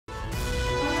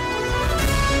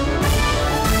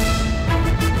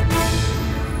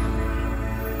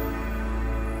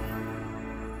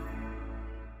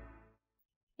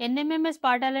NMMS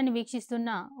పాఠాలను వీక్షిస్తున్న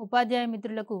ఉపాధ్యాయ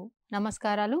మిత్రులకు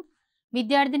నమస్కారాలు.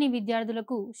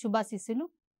 విద్యార్థులకు శుభాశీస్సులు.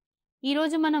 ఈ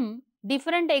రోజు మనం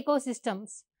డిఫరెంట్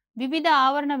ఎకోసిస్టమ్స్ వివిధ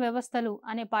ఆవరణ వ్యవస్థలు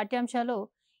అనే పాఠ్యాంశాల్లో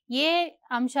ఏ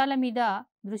అంశాల మీద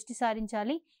దృష్టి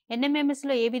సారించాలి, ఎన్ఎంఎంఎస్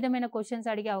లో ఏ విధమైన క్వశ్చన్స్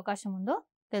అడిగే అవకాశం ఉందో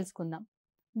తెలుసుకుందాం.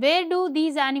 Where do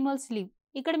these animals live?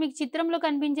 ఇక్కడ మీకు చిత్రంలో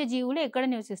కనిపించే జీవులు ఎక్కడ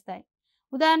నివసిస్తాయి?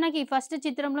 ఉదాహరణకి ఫస్ట్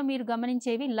చిత్రంలో మీరు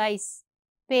గమనించేవి లైస్,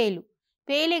 పేలు.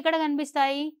 పేలు ఎక్కడ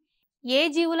కనిపిస్తాయి? ఏ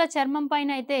జీవుల చర్మం పైన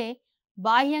అయితే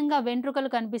బాహ్యంగా వెంట్రుకలు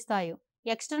కనిపిస్తాయో,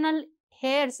 external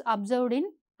hairs observed in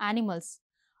animals,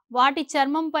 వాటి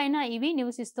చర్మం పైన ఇవి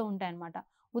నివసిస్తూ ఉంటాయి అన్నమాట.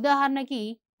 ఉదాహరణకి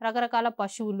రకరకాల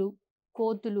పశువులు,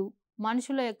 కోతులు,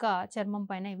 మనుషుల యొక్క చర్మం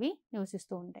పైన ఇవి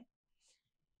నివసిస్తూ ఉంటాయి.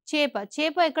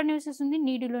 చేప ఎక్కడ నివసిస్తుంది?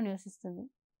 నీటిలో నివసిస్తుంది.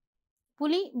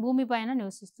 పులి భూమి పైన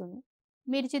నివసిస్తుంది.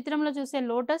 మీరు చిత్రంలో చూసే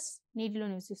లోటస్ నీటిలో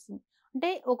నివసిస్తుంది. అంటే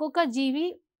ఒక్కొక్క జీవి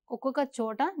ఒక్కొక్క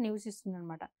చోట నివసిస్తుంది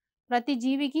అనమాట. ప్రతి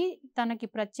జీవికి తనకి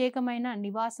ప్రత్యేకమైన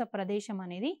నివాస ప్రదేశం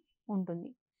అనేది ఉంటుంది.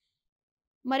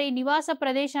 మరి నివాస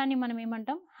ప్రదేశాన్ని మనం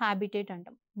ఏమంటాం? హ్యాబిటేట్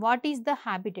అంటాం. What is the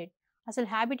habitat? అసలు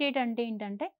హ్యాబిటేట్ అంటే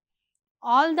ఏంటంటే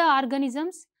all the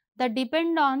organisms that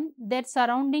depend on their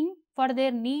surrounding for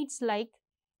their needs like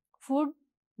food,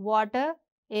 water,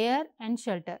 air and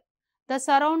shelter. The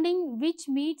surrounding which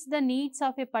meets the needs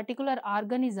of a particular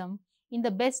organism in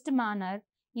the best manner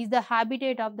is the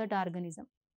habitat of that organism.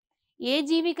 ఏ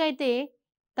జీవికైతే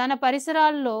తన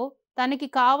పరిసరాల్లో తనకి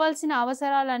కావాల్సిన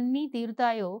అవసరాలన్నీ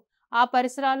తీరుతాయో ఆ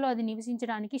పరిసరాల్లో అది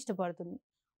నివసించడానికి ఇష్టపడుతుంది.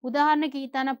 ఉదాహరణకి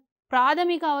తన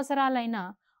ప్రాథమిక అవసరాలైన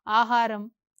ఆహారం,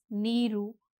 నీరు,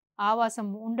 ఆవాసం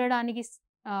ఉండడానికి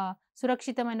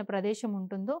సురక్షితమైన ప్రదేశం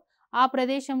ఉంటుందో ఆ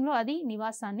ప్రదేశంలో అది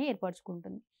నివాసాన్ని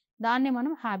ఏర్పరచుకుంటుంది. దాన్ని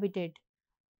మనం హ్యాబిటేట్,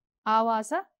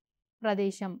 ఆవాస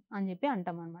ప్రదేశం అని చెప్పి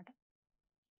అంటాం అన్నమాట.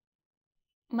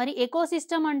 మరి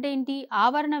ఎకోసిస్టమ్ అంటే ఏంటి?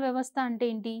 ఆవరణ వ్యవస్థ అంటే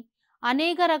ఏంటి?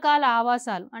 అనేక రకాల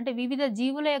ఆవాసాలు, అంటే వివిధ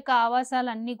జీవుల యొక్క ఆవాసాలు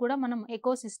అన్నీ కూడా మనం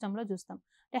ఎకోసిస్టంలో చూస్తాం.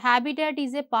 అంటే habitat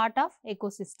is a part of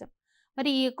ecosystem.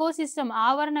 మరి ఈ ఎకోసిస్టమ్,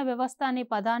 ఆవరణ వ్యవస్థ అనే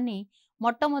పదాన్ని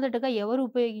మొట్టమొదటగా ఎవరు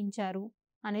ఉపయోగించారు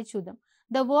అనేది చూద్దాం.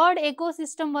 The word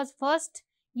ecosystem was first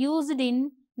used in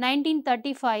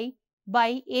 1935 by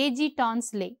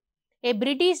𝗳𝗬𝗏, a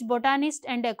British botanist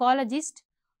and ecologist,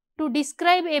 to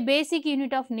describe a basic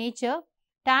unit of nature.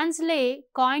 𝗬𝗏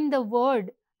coined the word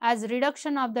as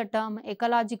reduction of the term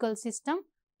ecological system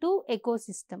to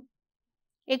ecosystem.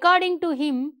 According to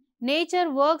him, nature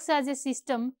works as a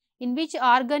system in which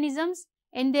organisms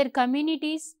and their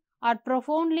communities are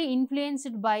profoundly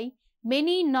influenced by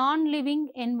many non-living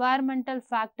environmental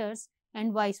factors and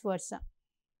vice versa.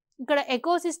 ఇక్కడ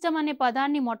ecosystem అనే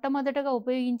పదాన్ని మొట్టమొదటగా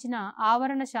ఉపయోగించిన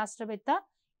ఆవరణ శాస్త్రవేత్త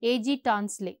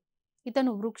𝗳𝗬𝗏.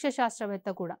 ఇతను వృక్ష శాస్త్రవేత్త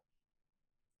కూడా.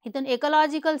 ఇతను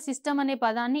ఎకలాజికల్ సిస్టమ్ అనే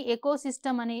పదాన్ని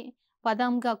ఎకోసిస్టమ్ అనే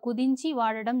పదంగా కుదించి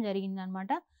వాడడం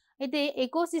జరిగిందనమాట. అయితే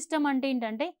ఎకోసిస్టమ్ అంటే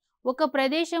ఏంటంటే ఒక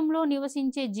ప్రదేశంలో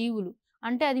నివసించే జీవులు,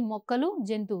 అంటే అది మొక్కలు,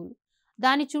 జంతువులు,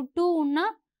 దాని చుట్టూ ఉన్న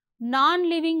non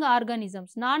living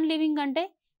organisms. Non living అంటే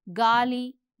గాలి,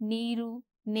 నీరు,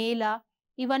 నేల,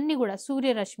 ఇవన్నీ కూడా,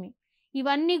 సూర్యరశ్మి,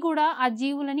 ఇవన్నీ కూడా ఆ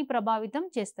జీవులని ప్రభావితం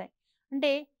చేస్తాయి.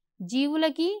 అంటే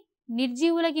జీవులకి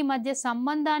నిర్జీవులకి మధ్య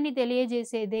సంబంధాన్ని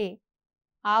తెలియజేసేదే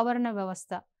ఆవరణ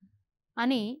వ్యవస్థ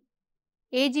అని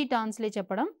𝗳𝗬𝗏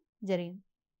చెప్పడం జరిగింది.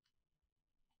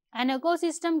 An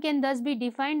ecosystem can thus be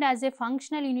defined as a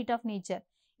functional unit of nature.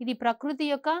 ఇది ప్రకృతి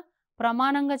యొక్క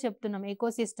ప్రమాణంగా చెప్తున్నాం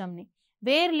ఎకోసిస్టమ్ని.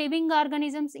 Wear living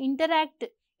organisms interact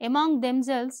among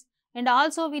themselves and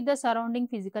also with the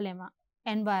surrounding physical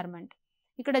environment.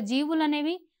 ఇక్కడ జీవులు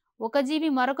అనేవి ఒక జీవి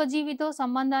మరొక జీవితో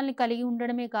సంబంధాలను కలిగి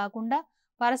ఉండడమే కాకుండా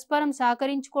పరస్పరం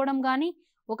సహకరించుకోవడం కానీ,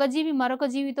 ఒక జీవి మరొక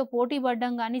జీవితో పోటీ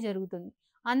పడడం కానీ జరుగుతుంది.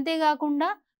 అంతేకాకుండా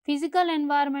ఫిజికల్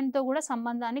ఎన్వైర్న్మెంట్తో కూడా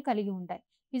సంబంధాన్ని కలిగి ఉంటాయి.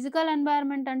 ఫిజికల్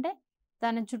ఎన్వైర్న్మెంట్ అంటే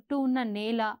తన చుట్టూ ఉన్న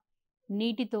నేల,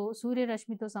 నీటితో,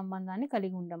 సూర్యరశ్మితో సంబంధాన్ని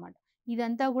కలిగి ఉండమాట.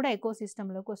 ఇదంతా కూడా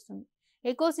ఎకోసిస్టంలోకి వస్తుంది.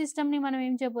 ఎకోసిస్టమ్ని మనం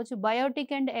ఏం చెప్పొచ్చు?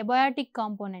 బయోటిక్ అండ్ ఎబయాటిక్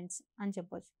కాంపోనెంట్స్ అని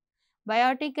చెప్పొచ్చు.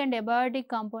 Biotique and ఎబయాటిక్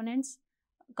components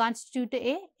constitute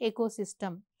A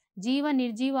ecosystem. జీవ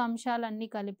నిర్జీవ అంశాలన్నీ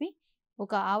కలిపి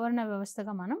ఒక ఆవరణ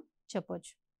వ్యవస్థగా మనం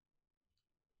చెప్పొచ్చు.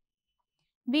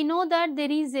 We know that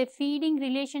there is a feeding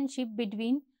relationship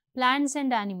between plants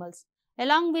and animals.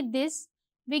 Along with this,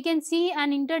 we can see an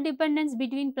interdependence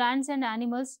between plants and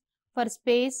animals for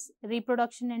space,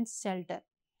 reproduction and shelter.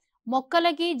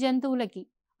 మొక్కలకి, జంతువులకి,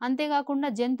 అంతేకాకుండా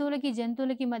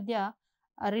జంతువులకి మధ్య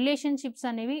రిలేషన్షిప్స్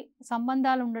అనేవి,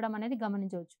 సంబంధాలు ఉండడం అనేది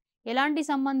గమనించవచ్చు. ఎలాంటి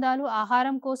సంబంధాలు?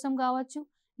 ఆహారం కోసం కావచ్చు,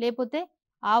 లేకపోతే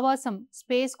ఆవాసం,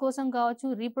 స్పేస్ కోసం కావచ్చు,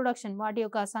 రీప్రొడక్షన్, వాటి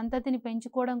యొక్క సంతతిని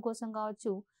పెంచుకోవడం కోసం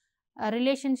కావచ్చు,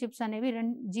 రిలేషన్షిప్స్ అనేవి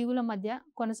రెండు జీవుల మధ్య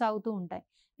కొనసాగుతూ ఉంటాయి.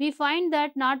 we find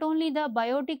that not only the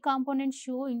biotic components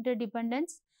show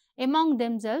interdependence among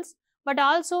themselves, but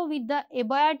also with the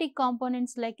abiotic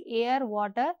components like air,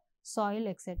 water, soil,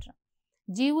 etc.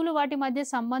 జీవులు వాటి మధ్య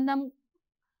సంబంధం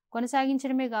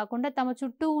కొనసాగించడమే కాకుండా తమ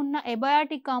చుట్టూ ఉన్న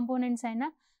ఎబయాటిక్ కాంపోనెంట్స్ అయిన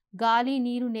గాలి,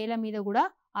 నీరు, నేల మీద కూడా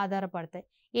ఆధారపడతాయి.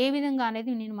 ఏ విధంగా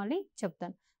అనేది నేను మళ్ళీ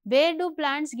చెప్తాను. Wear do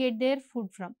plants get their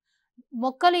food from?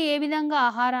 మొక్కలు ఏ విధంగా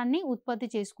ఆహారాన్ని ఉత్పత్తి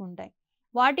చేసుకుంటాయి?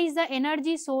 What is the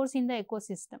energy source in the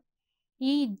ecosystem?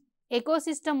 ఈ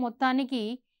ఎకోసిస్టమ్ మొత్తానికి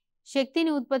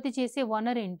శక్తిని ఉత్పత్తి చేసే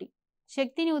వనరు ఏంటి?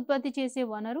 శక్తిని ఉత్పత్తి చేసే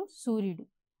వనరు సూర్యుడు.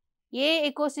 ఏ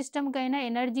ఎకోసిస్టమ్కైనా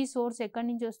ఎనర్జీ సోర్స్ ఎక్కడి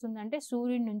నుంచి వస్తుందంటే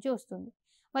సూర్యుడి నుంచి వస్తుంది.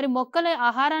 మరి మొక్కల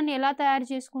ఆహారాన్ని ఎలా తయారు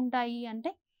చేసుకుంటాయి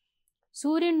అంటే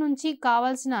సూర్యుడి నుంచి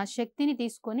కావాల్సిన శక్తిని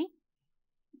తీసుకొని,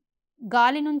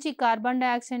 గాలి నుంచి కార్బన్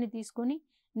డైఆక్సైడ్ని తీసుకొని,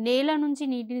 నేల నుంచి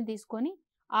నీటిని తీసుకొని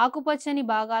ఆకుపచ్చని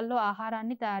భాగాల్లో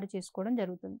ఆహారాన్ని తయారు చేసుకోవడం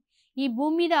జరుగుతుంది. ఈ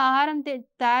భూమి మీద ఆహారం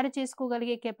తయారు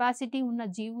చేసుకోగలిగే కెపాసిటీ ఉన్న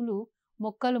జీవులు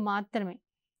మొక్కలు మాత్రమే.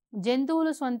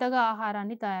 జంతువులు సొంతగా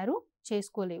ఆహారాన్ని తయారు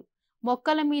చేసుకోలేవు.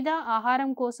 మొక్కల మీద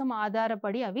ఆహారం కోసం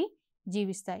ఆధారపడి అవి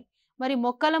జీవిస్తాయి. మరి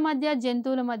మొక్కల మధ్య,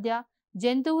 జంతువుల మధ్య,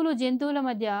 జంతువుల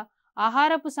మధ్య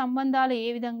ఆహారపు సంబంధాలు ఏ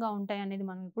విధంగా ఉంటాయి అనేది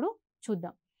మనం ఇప్పుడు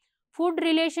చూద్దాం. Food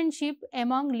relationship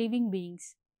among living beings.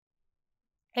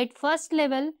 At first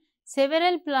level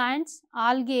several plants,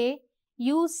 algae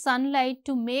use sunlight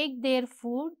to make their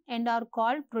food and are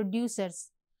called producers.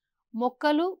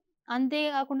 మొక్కలు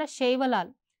అంతేకాకుండా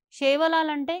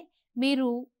శైవలాలు అంటే మీరు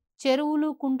చెరువులు,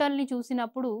 కుంటల్ని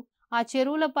చూసినప్పుడు ఆ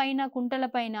చెరువుల పైన, కుంటల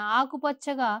పైన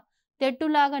ఆకుపచ్చగా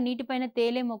తెట్టులాగా నీటిపైన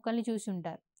తేలే మొక్కల్ని చూసి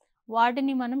ఉంటారు.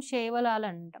 వాటిని మనం శైవలాలు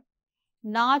అంటాం.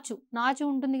 నాచు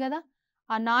ఉంటుంది కదా,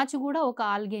 ఆ నాచు కూడా ఒక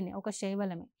ఆల్గేనే, ఒక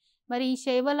శైవలమే. మరి ఈ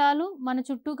శైవలాలు మన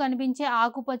చుట్టూ కనిపించే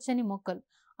ఆకుపచ్చని మొక్కలు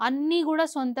అన్నీ కూడా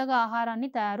సొంతగా ఆహారాన్ని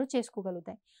తయారు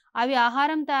చేసుకోగలుగుతాయి. అవి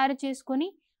ఆహారం తయారు చేసుకొని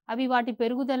అవి వాటి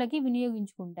పెరుగుదలకి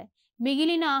వినియోగించుకుంటాయి.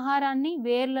 మిగిలిన ఆహారాన్ని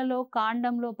వేర్లలో,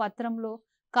 కాండంలో, పత్రంలో,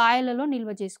 కాయలలో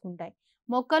నిల్వ చేసుకుంటాయి.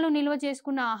 మొక్కలు నిల్వ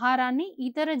చేసుకున్న ఆహారాన్ని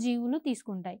ఇతర జీవులు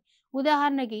తీసుకుంటాయి.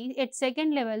 ఉదాహరణకి at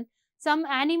second level some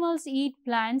animals eat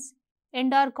plants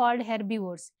and are called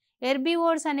herbivores.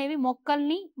 Herbivores అనేవి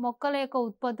మొక్కల యొక్క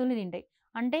ఉత్పత్తులు తింటాయి.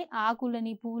 అంటే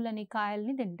ఆకులని, పూలని,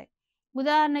 కాయల్ని తింటాయి.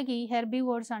 ఉదాహరణకి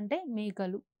హెర్బివోర్స్ అంటే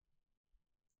మేకలు.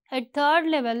 At third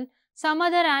level some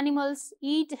other animals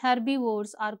eat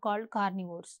herbivores are called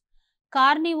carnivores.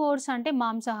 Carnivores అంటే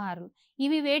మాంసాహారులు.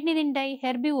 ఇవి వేటిని తింటాయి?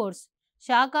 హెర్బివోర్స్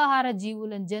శాకాహార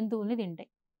జంతువుల్ని తింటాయి.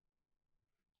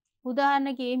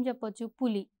 ఉదాహరణకి ఏం చెప్పొచ్చు?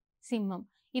 పులి, సింహం.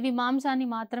 ఇవి మాంసాన్ని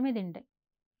మాత్రమే తింటాయి.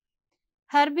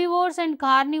 Herbivores and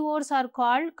carnivores are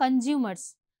called consumers.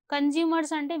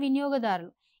 Consumers అంటే వినియోగదారులు.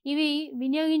 ఇవి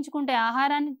వినియోగించుకుంటాయి,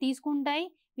 ఆహారాన్ని తీసుకుంటాయి,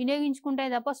 వినియోగించుకుంటాయి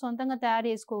తప్ప సొంతంగా తయారు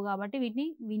చేసుకోవు కాబట్టి వీటిని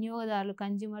వినియోగదారులు,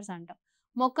 కన్జ్యూమర్స్ అంటాం.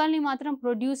 మొక్కల్ని మాత్రం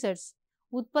ప్రొడ్యూసర్స్,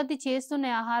 ఉత్పత్తి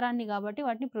చేస్తున్న ఆహారాన్ని కాబట్టి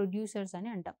వాటిని ప్రొడ్యూసర్స్ అని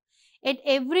అంటాం. At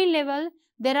every level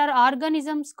there are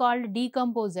organisms called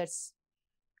decomposers.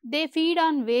 They feed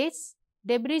on waste,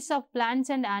 debris of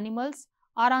plants and animals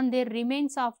are on their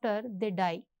remains after they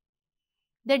die.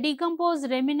 They decompose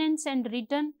remnants and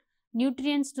return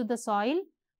nutrients to the soil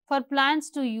for plants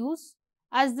to use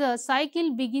as the cycle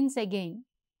begins again.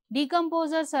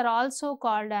 Decomposers are also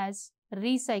called as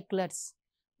recyclers.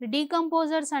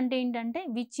 Decomposers అంటే ఏంటంటే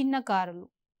విచ్ఛిన్నకారులు.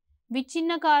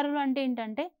 విచ్ఛిన్నకారులు అంటే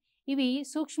ఏంటంటే ఇవి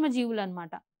సూక్ష్మజీవులు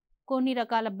అన్నమాట. కొన్ని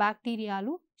రకాల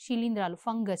బ్యాక్టీరియాలు, శిలీంధ్రాలు,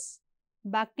 ఫంగస్,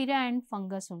 బ్యాక్టీరియా అండ్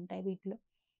ఫంగస్ ఉంటాయి. వీటిలో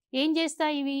ఏం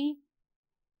చేస్తాయి? ఇవి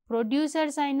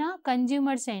ప్రొడ్యూసర్స్ అయినా,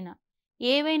 కన్జ్యూమర్స్ అయినా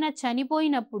ఏవైనా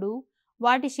చనిపోయినప్పుడు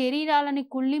వాటి శరీరాలని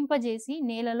కుళ్ళింపజేసి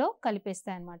నేలలో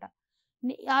కలిపేస్తాయి అన్నమాట.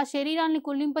 ఆ శరీరాన్ని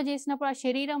కుళ్ళింపజేసినప్పుడు ఆ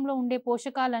శరీరంలో ఉండే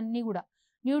పోషకాలన్నీ కూడా,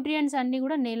 న్యూట్రియంట్స్ అన్నీ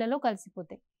కూడా నేలలో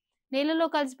కలిసిపోతాయి. నేలలో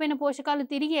కలిసిపోయిన పోషకాలు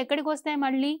తిరిగి ఎక్కడికి వస్తాయి?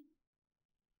 మళ్ళీ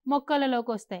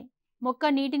మొక్కలలోకి వస్తాయి. మొక్క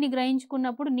నీటిని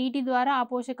గ్రహించుకున్నప్పుడు నీటి ద్వారా ఆ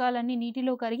పోషకాలన్నీ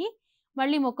నీటిలో కరిగి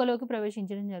మళ్ళీ మొక్కలోకి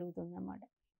ప్రవేశించడం జరుగుతుంది అన్నమాట.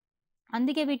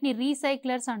 అందుకే వీటిని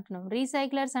రీసైక్లర్స్ అంటున్నాం.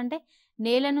 రీసైక్లర్స్ అంటే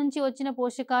నేల నుంచి వచ్చిన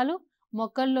పోషకాలు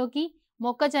మొక్కల్లోకి,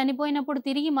 మొక్క చనిపోయినప్పుడు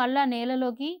తిరిగి మళ్ళా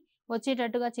నేలలోకి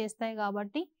వచ్చేటట్టుగా చేస్తాయి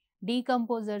కాబట్టి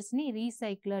డీకంపోజర్స్ని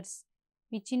రీసైక్లర్స్,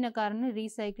 విచ్ఛిన్నకారుని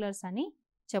రీసైక్లర్స్ అని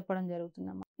చెప్పడం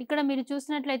జరుగుతుందన్నమాట. ఇక్కడ మీరు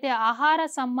చూసినట్లయితే ఆహార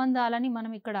సంబంధాలని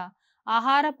మనం ఇక్కడ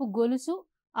ఆహారపు గొలుసు,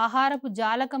 ఆహారపు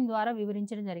జాలకం ద్వారా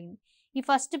వివరించడం జరిగింది. ఈ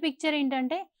ఫస్ట్ పిక్చర్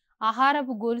ఏంటంటే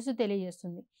ఆహారపు గొలుసు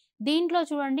తెలియజేస్తుంది. దీంట్లో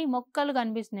చూడండి మొక్కలు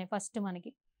కనిపిస్తున్నాయి. ఫస్ట్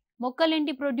మనకి మొక్కలు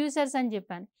ఏంటి? ప్రొడ్యూసర్స్ అని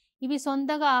చెప్పాను. ఇవి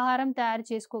సొంతగా ఆహారం తయారు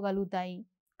చేసుకోగలుగుతాయి.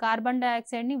 కార్బన్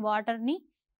డైఆక్సైడ్ని, వాటర్ని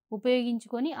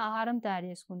ఉపయోగించుకొని ఆహారం తయారు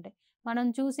చేసుకుంటాయి. మనం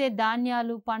చూసే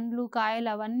ధాన్యాలు, పండ్లు, కాయలు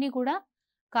అవన్నీ కూడా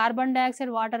కార్బన్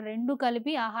డైఆక్సైడ్, వాటర్ రెండు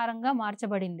కలిపి ఆహారంగా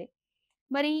మార్చబడింది.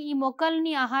 మరి ఈ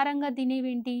మొక్కల్ని ఆహారంగా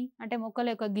తినేవేంటి అంటే మొక్కల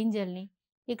యొక్క గింజల్ని.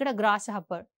 ఇక్కడ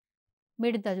గ్రాస్‌హాపర్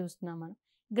మిడత చూస్తున్నాం మనం.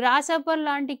 గ్రాస్‌హాపర్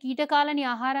లాంటి కీటకాలని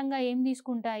ఆహారంగా ఏం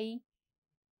తీసుకుంటాయి?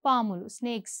 పాములు,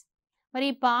 స్నేక్స్. మరి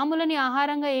ఈ పాములని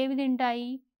ఆహారంగా ఏవి తింటాయి?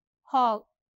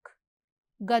 హాక్,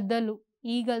 గద్దలు,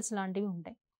 ఈగల్స్ లాంటివి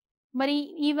ఉంటాయి. మరి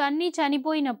ఇవన్నీ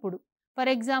చనిపోయినప్పుడు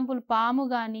ఫర్ ఎగ్జాంపుల్ పాము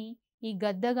గానీ, ఈ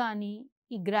గద్ద గానీ,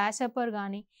 ఈ గ్రాస్‌హాపర్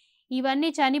గానీ ఇవన్నీ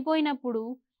చనిపోయినప్పుడు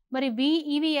మరి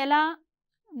ఇవి ఎలా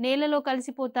నేలలో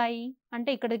కలిసిపోతాయి? అంటే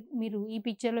ఇక్కడ మీరు ఈ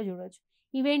పిక్చర్‌లో చూడొచ్చు.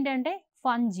 ఇవేంటంటే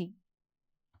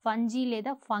ఫంజీ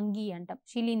లేదా ఫంగీ అంటాం.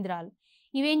 శిలీంధ్రాలు.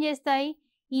 ఇవేం చేస్తాయి?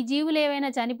 ఈ జీవులు ఏవైనా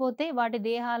చనిపోతే వాటి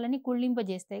దేహాలని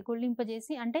కుళ్ళింపజేస్తాయి.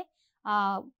 కుళ్ళింపజేసి అంటే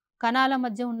కణాల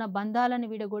మధ్య ఉన్న బంధాలను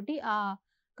విడగొట్టి ఆ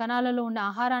కణాలలో ఉన్న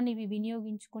ఆహారాన్ని ఇవి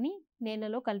వినియోగించుకుని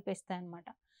నేలలో కలిపేస్తాయన్నమాట.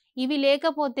 ఇవి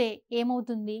లేకపోతే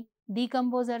ఏమవుతుంది?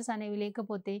 డీకంపోజర్స్ అనేవి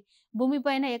లేకపోతే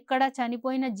భూమిపైన ఎక్కడ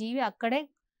చనిపోయిన జీవి అక్కడే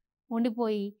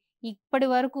ఉండిపోయి ఇప్పటి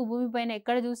వరకు భూమిపైన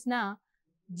ఎక్కడ చూసినా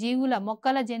జీవుల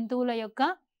మొక్కల జంతువుల యొక్క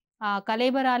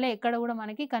కళేబరాలే ఎక్కడ కూడా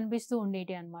మనకి కనిపిస్తూ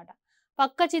ఉండేటి అన్నమాట.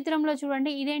 పక్క చిత్రంలో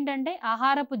చూడండి, ఇదేంటంటే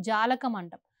ఆహారపు జాలకం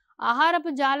అంటాం. ఆహారపు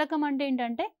జాలకం అంటే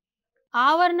ఏంటంటే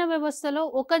ఆవరణ వ్యవస్థలో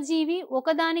ఒక జీవి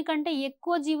ఒకదానికంటే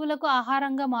ఎక్కువ జీవులకు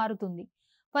ఆహారంగా మారుతుంది.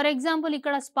 ఫర్ ఎగ్జాంపుల్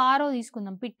ఇక్కడ స్పారో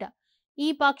తీసుకుందాం, పిట్ట. ఈ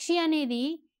పక్షి అనేది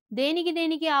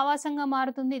దేనికి ఆవాసంగా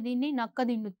మారుతుంది? దీన్ని నక్క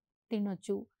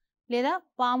తినొచ్చు లేదా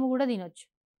పాము కూడా తినొచ్చు.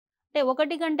 అంటే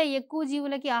ఒకటి కంటే ఎక్కువ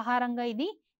జీవులకి ఆహారంగా ఇది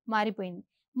మారిపోయింది.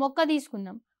 మొక్క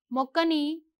తీసుకుందాం. మొక్కని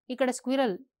ఇక్కడ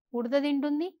స్క్విరల్ ఉడత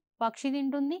తింటుంది, పక్షి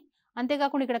తింటుంది.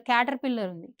 అంతేకాకుండా ఇక్కడ క్యాటర్‌పిల్లర్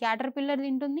ఉంది. క్యాటర్‌పిల్లర్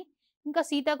తింటుంది. ఇంకా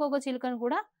సీతాకోకచిలుకను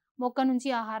కూడా మొక్క నుంచి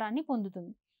ఆహారాన్ని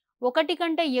పొందుతుంది. ఒకటి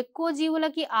కంటే ఎక్కువ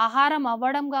జీవులకి ఆహారం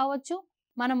అవ్వడం కావచ్చు,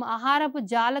 మనం ఆహారపు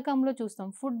జాలకంలో చూస్తాం,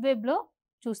 ఫుడ్ వెబ్‌లో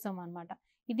చూస్తాం అన్నమాట.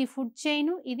 ఇది ఫుడ్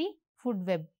చైన్, ఇది ఫుడ్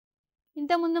వెబ్.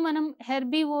 ఇంతకుముందు మనం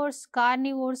హెర్బివోర్స్,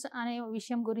 కార్నివోర్స్ అనే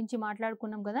విషయం గురించి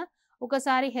మాట్లాడుకున్నాం కదా.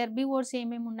 ఒకసారి హెర్బివోర్స్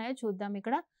ఏమేమి ఉన్నాయో చూద్దాం.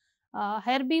 ఇక్కడ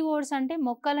హెర్బివోర్స్ అంటే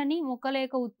మొక్కల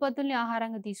యొక్క ఉత్పత్తుల్ని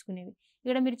ఆహారంగా తీసుకునేవి.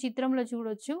 ఇక్కడ మీరు చిత్రంలో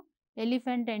చూడొచ్చు,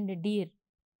 ఎలిఫెంట్ అండ్ డీర్.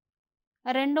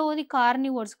 రెండవది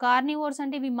కార్నివోర్స్. కార్నివోర్స్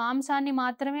అంటే ఇవి మాంసాన్ని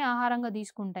మాత్రమే ఆహారంగా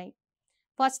తీసుకుంటాయి.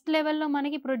 ఫస్ట్ లెవెల్‌లో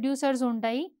మనకి ప్రొడ్యూసర్స్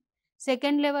ఉంటాయి.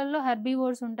 సెకండ్ లెవెల్‌లో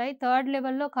హెర్బివోర్స్ ఉంటాయి. థర్డ్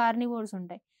లెవెల్‌లో కార్నివోర్స్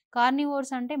ఉంటాయి.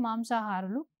 కార్నివోర్స్ అంటే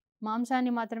మాంసాహారులు,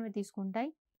 మాంసాన్ని మాత్రమే తీసుకుంటాయి.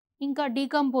 ఇంకా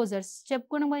డీకంపోజర్స్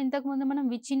చెప్పుకున్నాం కదా ఇంతకుముందు మనం,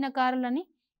 విచ్ఛిన్నకారులని.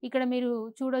 ఇక్కడ మీరు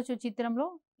చూడొచ్చు చిత్రంలో,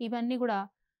 ఇవన్నీ కూడా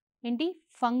ఏంటి?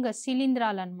 ఫంగస్,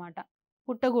 శిలీంధ్రాలు అన్నమాట,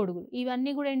 పుట్టగొడుగులు.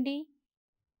 ఇవన్నీ కూడా ఏంటి?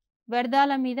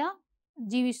 వ్యర్థాల మీద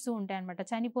జీవిస్తూ ఉంటాయి అన్నమాట.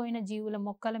 చనిపోయిన జీవుల,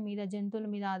 మొక్కల మీద, జంతువుల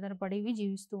మీద ఆధారపడి ఇవి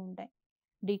జీవిస్తూ ఉంటాయి,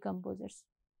 డీకంపోజర్స్.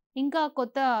 ఇంకా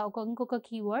ఇంకొక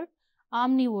కీవర్డ్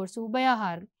ఆమ్నివోర్స్,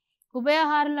 ఉభయాహారులు.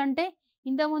 ఉభయాహారులు అంటే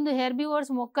ఇంతకుముందు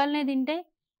హెర్బివోర్స్ మొక్కల్నే తింటే,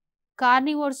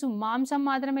 కార్నివోర్స్ మాంసం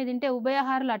మాత్రమే తింటే,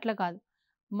 ఉభయాహారులు అట్లా కాదు.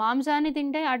 మాంసాన్ని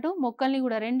తింటే అటు మొక్కల్ని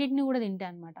కూడా, రెండింటిని కూడా తింటాయి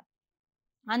అన్నమాట.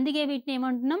 అందుకే వీటిని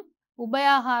ఏమంటున్నాం?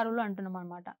 ఉభయాహారులు అంటున్నాం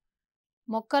అన్నమాట.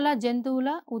 మొక్కల, జంతువుల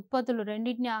ఉత్పత్తులు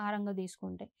రెండింటిని ఆహారంగా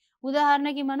తీసుకుంటాయి.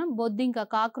 ఉదాహరణకి మనం బొద్దింక,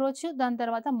 కాక్రోచ్, దాని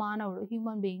తర్వాత మానవుడు,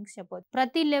 హ్యూమన్ బీయింగ్స్ చెప్పొచ్చు.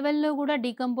 ప్రతి లెవెల్లో కూడా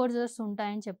డీకంపోజర్స్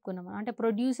ఉంటాయని చెప్పుకున్నాం. అంటే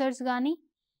ప్రొడ్యూసర్స్ కానీ,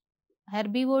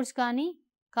 హెర్బివోర్స్ కానీ,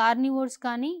 కార్నివోర్స్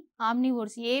కానీ,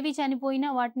 ఆమ్నివోర్స్ ఏవి చనిపోయినా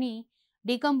వాటిని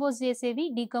డీకంపోజ్ చేసేవి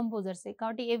డీకంపోజర్సే.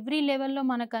 కాబట్టి ఎవ్రీ లెవెల్లో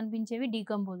మనకు కనిపించేవి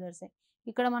డీకంపోజర్సే.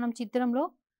 ఇక్కడ మనం చిత్రంలో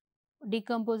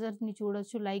డీకంపోజర్స్ని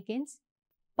చూడొచ్చు. Lichens,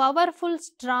 powerful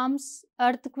storms,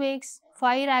 earthquakes,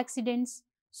 fire accidents,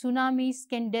 tsunamis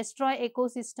can destroy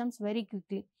ecosystems very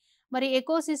quickly. మరి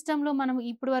ఎకోసిస్టంలో మనం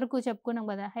ఇప్పటి వరకు చెప్పుకున్నాం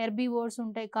కదా, హెర్బివోర్స్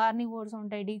ఉంటాయి, కార్నివోర్స్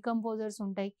ఉంటాయి, డీకంపోజర్స్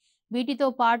ఉంటాయి. వీటితో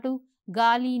పాటు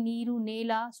గాలి, నీరు,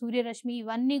 నేల, సూర్యరశ్మి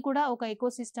ఇవన్నీ కూడా ఒక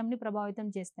ఎకోసిస్టమ్ని ప్రభావితం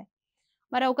చేస్తాయి.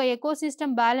 మరి ఒక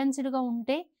ఎకోసిస్టమ్ బ్యాలెన్స్డ్గా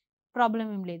ఉంటే ప్రాబ్లం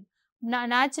ఏం లేదు.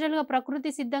 న్యాచురల్గా ప్రకృతి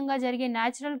సిద్ధంగా జరిగే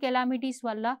న్యాచురల్ కెలామిటీస్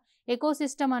వల్ల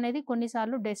ఎకోసిస్టమ్ అనేది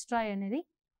కొన్నిసార్లు డెస్ట్రాయ్ అనేది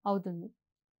అవుతుంది.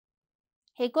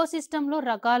 ఎకోసిస్టంలో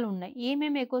రకాలు ఉన్నాయి.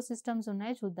 ఏమేమి ఎకోసిస్టమ్స్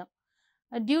ఉన్నాయో చూద్దాం.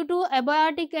 Due to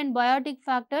అబయాటిక్ and Biotique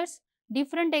factors,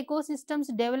 different ecosystems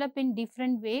develop in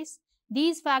different ways.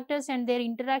 These factors and their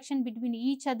interaction between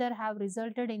each other have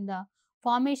resulted in the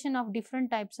formation of different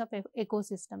types of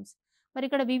ecosystems. మరి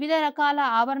ఇక్కడ వివిధ రకాల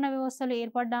ఆవరణ వ్యవస్థలు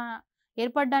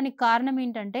ఏర్పడడానికి కారణం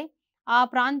ఏంటంటే, ఆ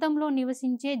ప్రాంతంలో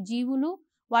నివసించే జీవులు,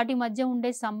 వాటి మధ్య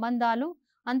ఉండే సంబంధాలు,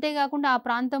 అంతేకాకుండా ఆ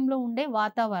ప్రాంతంలో ఉండే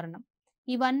వాతావరణం,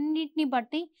 ఇవన్నిటిని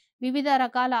బట్టి వివిధ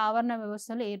రకాల ఆవరణ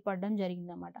వ్యవస్థలు ఏర్పడడం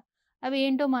జరిగిందన్నమాట. అవి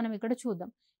ఏంటో మనం ఇక్కడ చూద్దాం.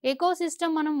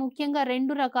 ఎకోసిస్టమ్ మనం ముఖ్యంగా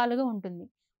రెండు రకాలుగా ఉంటుంది.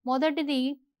 మొదటిది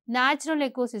న్యాచురల్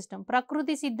ఎకోసిస్టమ్,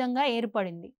 ప్రకృతి సిద్ధంగా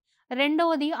ఏర్పడింది.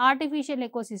 రెండవది ఆర్టిఫిషియల్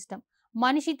ఎకోసిస్టమ్,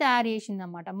 మనిషి తయారు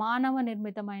చేసిందన్నమాట, మానవ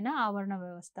నిర్మితమైన ఆవరణ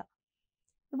వ్యవస్థ.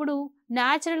 ఇప్పుడు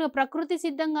న్యాచురల్‌గా ప్రకృతి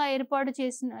సిద్ధంగా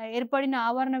ఏర్పడిన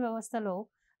ఆవరణ వ్యవస్థలో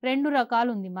 2 రకాలు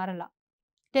ఉంది మరలా.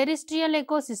 టెరెస్ట్రియల్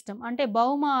ఎకోసిస్టమ్ అంటే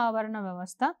భౌమ ఆవరణ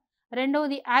వ్యవస్థ.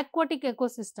 రెండవది ఆక్వాటిక్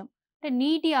ఎకోసిస్టమ్ అంటే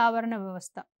నీటి ఆవరణ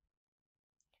వ్యవస్థ.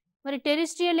 మరి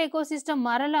టెరెస్ట్రియల్ ఎకోసిస్టమ్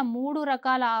మరలా 3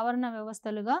 రకాల ఆవరణ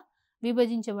వ్యవస్థలుగా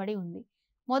విభజించబడి ఉంది.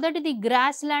 మొదటిది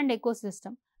గ్రాస్ ల్యాండ్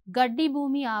ఎకోసిస్టమ్ గడ్డి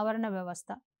భూమి ఆవరణ వ్యవస్థ.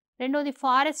 రెండవది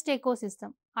ఫారెస్ట్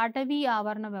ఎకోసిస్టమ్ అటవీ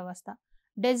ఆవరణ వ్యవస్థ.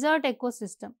 డెజర్ట్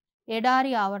ఎకోసిస్టమ్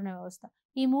ఎడారి ఆవరణ వ్యవస్థ.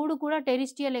 ఈ 3 కూడా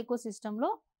టెరెస్ట్రియల్ ఎకోసిస్టంలో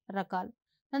రకాలు.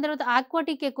 దాని తర్వాత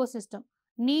ఆక్వాటిక్ ఎకోసిస్టమ్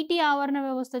నీటి ఆవరణ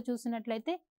వ్యవస్థ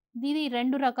చూసినట్లయితే ఇది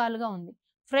 2 రకాలుగా ఉంది.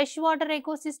 Fresh water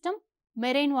ecosystem,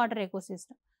 marine water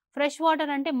ecosystem. Fresh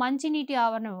water అంటే మంచినీటి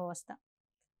ఆవరణ వ్యవస్థ.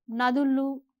 నదులు,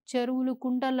 చెరువులు,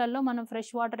 కుంటలలో మనం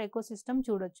ఫ్రెష్ వాటర్ ఎకోసిస్టమ్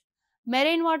చూడొచ్చు.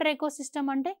 మెరైన్ వాటర్ ఎకోసిస్టమ్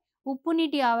అంటే ఉప్పు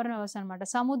నీటి ఆవరణ వ్యవస్థ అనమాట.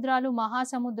 సముద్రాలు,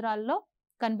 మహాసముద్రాల్లో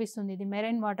కనిపిస్తుంది ఇది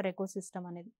మెరైన్ వాటర్ ఎకోసిస్టమ్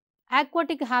అనేది.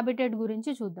 ఆక్వాటిక్ హ్యాబిటేట్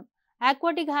గురించి చూద్దాం.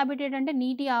 ఆక్వాటిక్ హ్యాబిటేట్ అంటే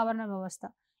నీటి ఆవరణ వ్యవస్థ.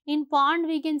 In pond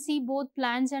we can see both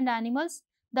plants and animals.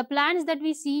 The plants that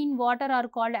we see in water are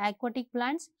called aquatic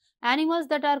plants. Animals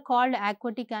that are called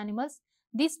aquatic animals.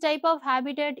 This type of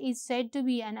habitat is said to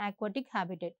be an aquatic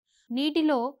habitat.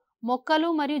 నీటిలో మొక్కలు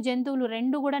మరియు జంతువులు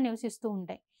రెండు కూడా నివసిస్తూ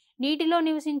ఉంటాయి. నీటిలో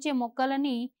నివసించే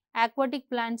మొక్కలని ఆక్వాటిక్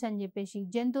ప్లాంట్స్ అని చెప్పేసి,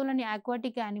 జంతువులని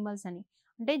ఆక్వాటిక్ యానిమల్స్ అని,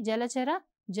 అంటే జలచర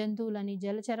జంతువులని,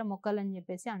 జలచర మొక్కలని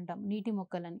చెప్పేసి అంటాం, నీటి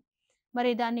మొక్కలని.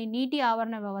 మరి దాన్ని నీటి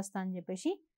ఆవరణ వ్యవస్థ అని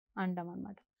చెప్పేసి అంటాం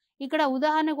అన్నమాట. ఇక్కడ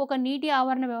ఉదాహరణకు ఒక నీటి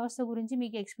ఆవరణ వ్యవస్థ గురించి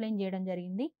మీకు ఎక్స్ప్లెయిన్ చేయడం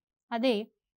జరిగింది. అదే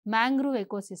మ్యాంగ్రూవ్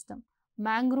ఎకోసిస్టమ్,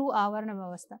 మ్యాంగ్రూవ్ ఆవరణ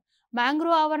వ్యవస్థ.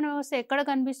 మ్యాంగ్రూవ్ ఆవరణ వ్యవస్థ ఎక్కడ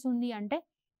కనిపిస్తుంది అంటే,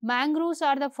 mangroves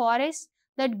are the forest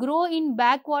that grow in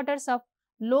back waters of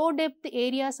low depth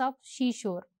areas of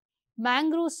seashore.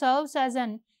 Mangrove serves as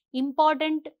an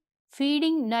important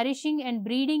feeding, nourishing and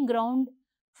breeding ground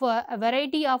for a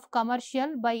variety of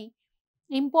commercial by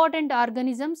important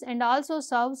organisms and also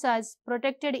serves as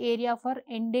protected area for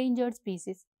endangered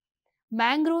species.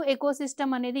 Mangrove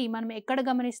ecosystem అనేది మనం ఎక్కడ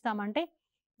గమనిస్తామంటే,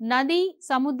 నది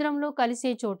సముద్రంలో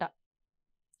కలిసే చోట,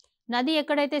 నది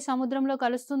ఎక్కడైతే సముద్రంలో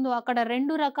కలుస్తుందో అక్కడ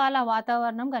 2 రకాల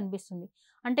వాతావరణం కనిపిస్తుంది.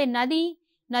 అంటే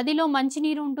నదిలో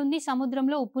మంచినీరు ఉంటుంది,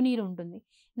 సముద్రంలో ఉప్పు నీరు ఉంటుంది.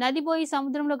 నది పోయి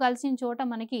సముద్రంలో కలిసిన చోట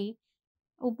మనకి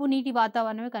ఉప్పు నీటి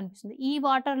వాతావరణమే కనిపిస్తుంది. ఈ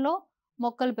వాటర్లో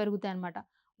మొక్కలు పెరుగుతాయి అన్నమాట.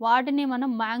 వాటిని మనం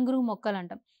మ్యాంగ్రూవ్ మొక్కలు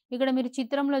అంటాం. ఇక్కడ మీరు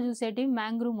చిత్రంలో చూసేటివి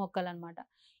మ్యాంగ్రూవ్ మొక్కలు అన్నమాట.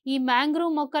 ఈ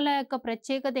మ్యాంగ్రూవ్ మొక్కల యొక్క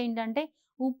ప్రత్యేకత ఏంటంటే,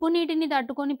 ఉప్పు నీటిని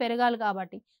తట్టుకొని పెరగాలి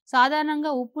కాబట్టి.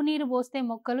 సాధారణంగా ఉప్పు నీరు పోస్తే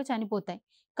మొక్కలు చనిపోతాయి,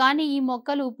 కానీ ఈ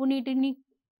మొక్కలు ఉప్పు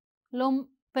నీటిలో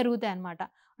పెరుగుతాయి అన్నమాట.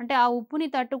 అంటే ఆ ఉప్పుని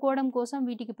తట్టుకోవడం కోసం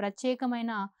వీటికి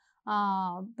ప్రత్యేకమైన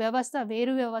వ్యవస్థ,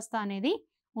 వేరు వ్యవస్థ అనేది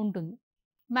ఉంటుంది.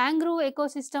 మ్యాంగ్రూవ్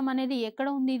ఎకోసిస్టమ్ అనేది ఎక్కడ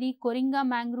ఉంది? ఇది Coringa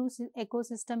mangrove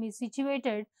ecosystem is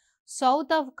situated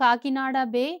south of Kakinada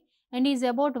bay and is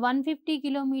about 150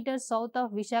 kilometres south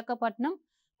of Visakhapatnam.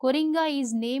 Coringa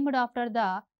is named after the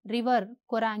river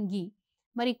కొరాంగి.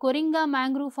 మరి కొరింగా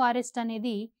మ్యాంగ్రూవ్ ఫారెస్ట్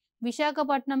అనేది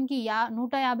విశాఖపట్నంకి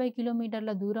 150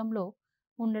 కిలోమీటర్ల దూరంలో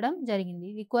ఉండడం జరిగింది.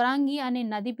 ఇది కొరాంగి అనే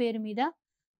నది పేరు మీద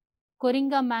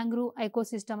కొరింగా మ్యాంగ్రూవ్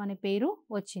ఎకోసిస్టమ్ అనే పేరు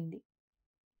వచ్చింది.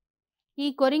 ఈ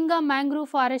కొరింగా మ్యాంగ్రూవ్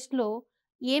ఫారెస్ట్లో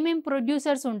ఏమేం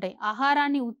ప్రొడ్యూసర్స్ ఉంటాయి,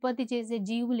 ఆహారాన్ని ఉత్పత్తి చేసే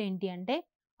జీవులు ఏంటి అంటే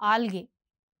ఆల్గే.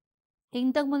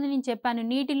 ఇంతకుముందు నేను చెప్పాను,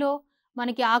 నీటిలో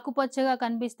మనకి ఆకుపచ్చగా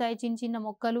కనిపిస్తాయి చిన్న చిన్న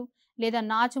మొక్కలు లేదా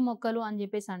నాచు మొక్కలు అని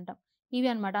చెప్పేసి అంటాం. ఇవి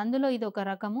అన్నమాట. అందులో ఇది ఒక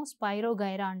రకము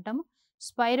స్పైరోగైరా అంటాము.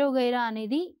 స్పైరోగైరా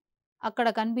అనేది అక్కడ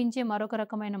కనిపించే మరొక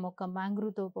రకమైన మొక్క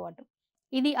మ్యాంగ్రూవ్తో పాటు.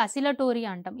 ఇది అసిలటోరియా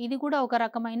అంటాం. ఇది కూడా ఒక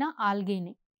రకమైన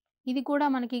ఆల్గేనే. ఇది కూడా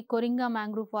మనకి కొరింగా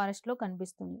మ్యాంగ్రూవ్ ఫారెస్ట్లో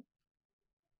కనిపిస్తుంది.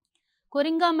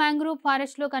 కొరింగా మ్యాంగ్రూవ్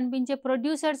ఫారెస్ట్లో కనిపించే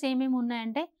ప్రొడ్యూసర్స్ ఏమేమి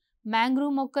ఉన్నాయంటే,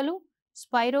 మ్యాంగ్రూవ్ మొక్కలు,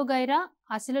 స్పైరోగైరా,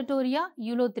 అసిలటోరియా,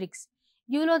 యూలోథ్రిక్స్.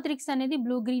 యూలోథ్రిక్స్ అనేది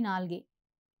బ్లూ గ్రీన్ ఆల్గే,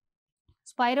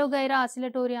 స్పైరోగైరా,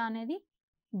 అసిలటోరియా అనేది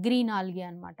గ్రీన్ ఆల్గే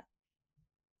అన్నమాట.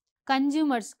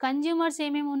 కన్జ్యూమర్స్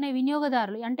ఏమేమి ఉన్నాయి?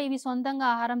 వినియోగదారులు, అంటే ఇవి సొంతంగా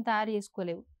ఆహారం తయారు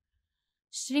చేసుకోలేవు.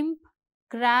 Shrimp,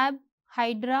 crab,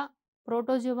 Hydraa,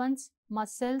 protozoans,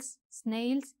 mussels,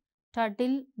 స్నేయిల్స్,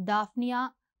 turtle, daphnia,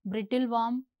 brittle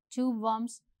వామ్, ట్యూబ్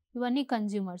వామ్స్, ఇవన్నీ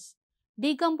కన్జ్యూమర్స్.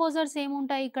 డీకంపోజర్స్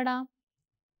ఏముంటాయి ఇక్కడ?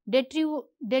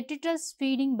 డెట్రిటస్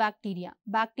ఫీడింగ్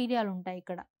బ్యాక్టీరియాలు ఉంటాయి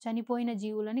ఇక్కడ, చనిపోయిన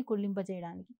జీవులని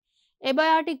కుళ్ళింపజేయడానికి.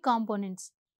 ఎబయాటిక్ కాంపోనెంట్స్,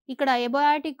 ఇక్కడ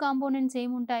ఎబయాటిక్ కాంపోనెంట్స్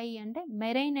ఏముంటాయి అంటే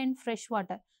మెరైన్ అండ్ ఫ్రెష్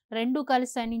వాటర్ రెండు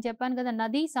కలుస్తాయి. నేను చెప్పాను కదా,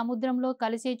 నది సముద్రంలో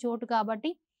కలిసే చోటు కాబట్టి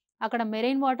అక్కడ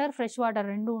మెరైన్ వాటర్, ఫ్రెష్ వాటర్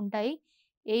రెండు ఉంటాయి.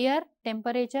 ఎయిర్,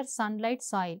 టెంపరేచర్, సన్లైట్,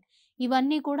 సాయిల్,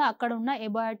 ఇవన్నీ కూడా అక్కడ ఉన్న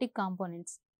ఎబయాటిక్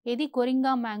కాంపోనెంట్స్. ఇది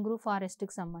కొరింగా మ్యాంగ్రూవ్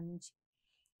ఫారెస్ట్కి సంబంధించి.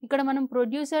 ఇక్కడ మనం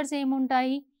ప్రొడ్యూసర్స్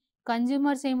ఏముంటాయి,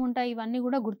 కన్జ్యూమర్స్ ఏముంటాయి, ఇవన్నీ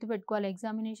కూడా గుర్తుపెట్టుకోవాలి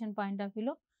ఎగ్జామినేషన్ పాయింట్ ఆఫ్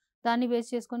వ్యూలో. దాన్ని బేస్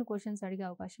చేసుకొని క్వశ్చన్స్ అడిగే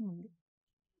అవకాశం ఉంది.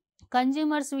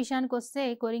 కన్జ్యూమర్స్ విషయానికి వస్తే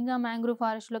కొరింగా మ్యాంగ్రూవ్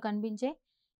ఫారెస్ట్లో కనిపించే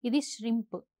ఇది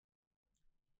ష్రింప్,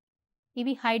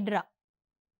 ఇవి హైడ్రా,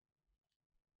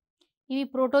 ఇవి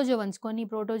ప్రోటోజోవన్స్, కొన్ని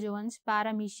ప్రోటోజోవన్స్,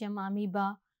 పారామీషియం, అమీబా,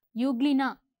 యూగ్లినా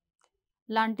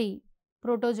లాంటి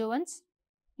ప్రోటోజోవన్స్,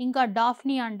 ఇంకా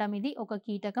డాఫ్నీ అంటాం, ఇది ఒక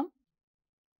కీటకం,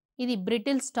 ఇది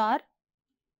బ్రిటిల్ స్టార్,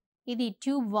 ఇది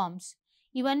ట్యూబ్ వామ్స్.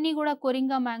 ఇవన్నీ కూడా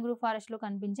కొరింగా మ్యాంగ్రూవ్ ఫారెస్ట్లో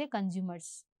కనిపించే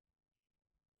కన్జ్యూమర్స్.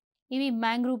 ఇవి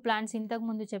మ్యాంగ్రూవ్ ప్లాంట్స్ ఇంతకు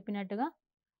ముందు చెప్పినట్టుగా.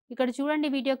 ఇక్కడ చూడండి,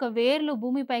 వీటి యొక్క వేర్లు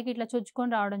భూమిపైకి ఇట్లా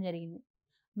చొచ్చుకొని రావడం జరిగింది.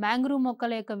 మ్యాంగ్రూవ్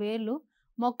మొక్కల యొక్క వేర్లు,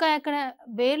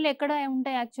 వేర్లు ఎక్కడ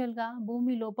ఉంటాయి? యాక్చువల్గా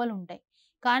భూమి లోపల ఉంటాయి.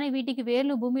 కానీ వీటికి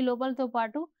వేర్లు భూమి లోపలతో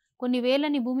పాటు కొన్ని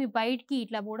వేర్లని భూమి బయటికి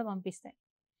ఇట్లా కూడా పంపిస్తాయి.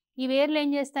 ఈ వేర్లు ఏం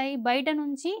చేస్తాయి? బయట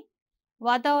నుంచి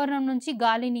వాతావరణం నుంచి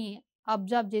గాలిని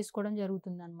అబ్జర్వ్ చేసుకోవడం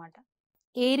జరుగుతుంది అన్నమాట.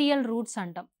 ఏరియల్ రూట్స్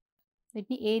అంటాం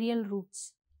వీటిని, ఏరియల్ రూట్స్.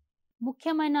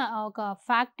 ముఖ్యమైన ఒక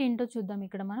ఫ్యాక్ట్ ఏంటో చూద్దాం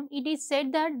ఇక్కడ మనం. It is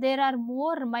said that there are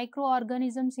more micro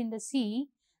organisms in the see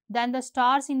than the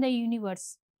stars in the universe.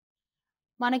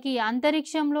 మనకి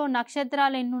అంతరిక్షంలో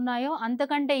నక్షత్రాలు ఎన్ని ఉన్నాయో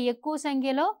అంతకంటే ఎక్కువ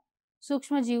సంఖ్యలో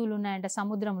సూక్ష్మజీవులు ఉన్నాయంట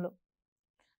సముద్రంలో.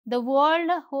 The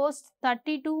world host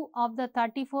 32 of the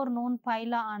 34 known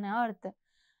phyla on earth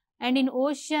and in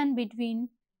ocean between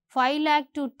 5 lakh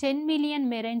to 10 million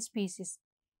marine species.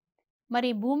 మరి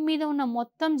భూమి మీద ఉన్న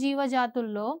మొత్తం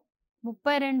జీవజాతుల్లో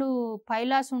 34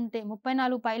 పైలాస్ ఉంటే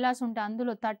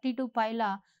అందులో 32 పైలా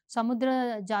సముద్ర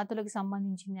జాతులకు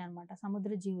సంబంధించింది అనమాట,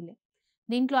 సముద్ర జీవులే.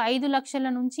 దీంట్లో 5 లక్షల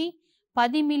నుంచి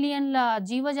 10 మిలియన్ల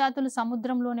జీవజాతులు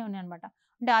సముద్రంలోనే ఉన్నాయి అనమాట.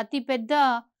 అంటే అతి పెద్ద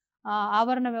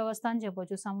ఆవరణ వ్యవస్థ అని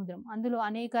చెప్పొచ్చు సముద్రం. అందులో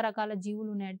అనేక రకాల జీవులు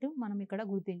ఉన్నట్టు మనం ఇక్కడ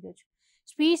గుర్తించవచ్చు.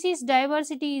 Species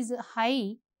diversity is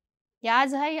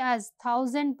as high as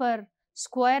 1000 per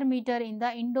square meter in the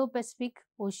Indo-Pacific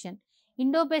ocean.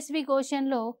 Indo-Pacific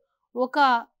ఓషన్లో ఒక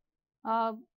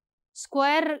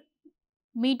స్క్వేర్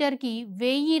మీటర్కి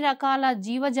 1000 రకాల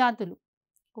జీవజాతులు,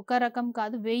 ఒక రకం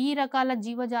కాదు 1000 రకాల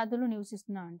జీవజాతులు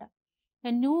నివసిస్తున్నాయంట.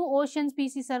 New ocean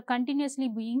species are continuously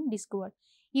being discovered.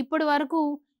 ఇప్పటి వరకు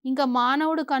ఇంకా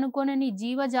మానవుడు కనుక్కొనని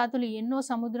జీవజాతులు ఎన్నో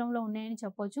సముద్రంలో ఉన్నాయని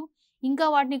చెప్పొచ్చు. ఇంకా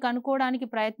వాటిని కనుక్కోవడానికి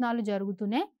ప్రయత్నాలు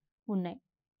జరుగుతూనే ఉన్నాయి.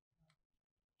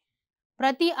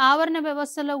 ప్రతి ఆవరణ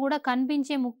వ్యవస్థలో కూడా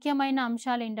కనిపించే ముఖ్యమైన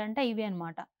అంశాలు ఏంటంటే ఇవే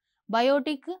అన్నమాట,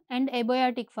 Biotique and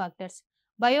abiotic factors.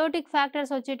 Biotique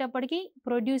factors వచ్చేటప్పటికి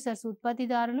ప్రొడ్యూసర్స్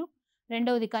ఉత్పత్తిదారులు,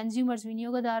 రెండవది కన్జ్యూమర్స్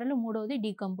వినియోగదారులు, మూడవది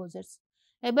డీకంపోజర్స్.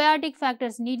 ఎబయోటిక్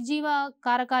ఫ్యాక్టర్స్ నిర్జీవ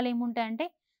కారకాలు ఏముంటాయంటే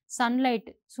సన్లైట్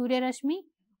సూర్యరశ్మి,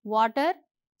 వాటర్,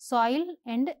 సాయిల్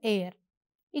అండ్ ఎయిర్.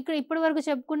 ఇక్కడ ఇప్పటి వరకు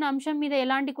చెప్పుకున్న అంశం మీద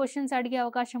ఎలాంటి క్వశ్చన్స్ అడిగే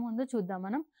అవకాశం ఉందో చూద్దాం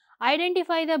మనం.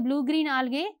 Identify the blue green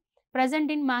algae present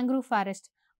in mangrove forest.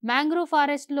 Mangrove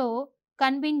ఫారెస్ట్లో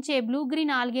కనిపించే బ్లూ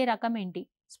గ్రీన్ ఆల్గే రకం ఏంటి?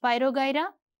 Spirogyra,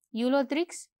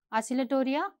 Ulothrix,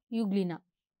 అసిలటోరియా, euglena.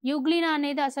 యూగ్లినా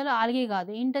అనేది అసలు ఆల్గే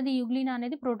కాదు, ఏంటది? యూగ్లినా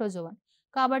అనేది ప్రోటోజోవన్,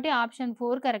 కాబట్టి ఆప్షన్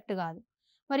 4 కరెక్ట్ కాదు.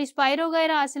 మరి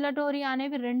స్పైరోగైరా, అసిలటోరియా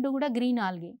అనేవి రెండు కూడా గ్రీన్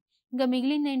ఆల్గే. ఇంకా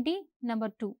మిగిలింది ఏంటి?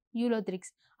 నెంబర్ 2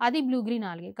 యూలోథ్రిక్స్, అది బ్లూ గ్రీన్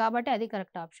ఆల్గే, కాబట్టి అది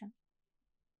correct option.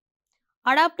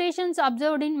 Adaptations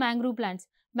observed in mangrove plants.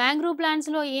 Mangrove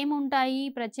ప్లాంట్స్లో ఏముంటాయి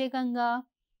ప్రత్యేకంగా?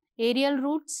 Aerial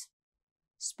roots,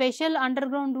 special under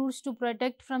ground roots to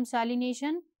protect from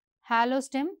సాలినేషన్, hollow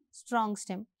stem, strong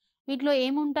stem. వీటిలో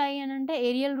ఏముంటాయి అని అంటే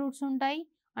ఏరియల్ రూట్స్ ఉంటాయి,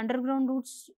 under ground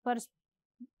roots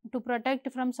to protect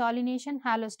from సాలినేషన్,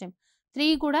 hollow stem.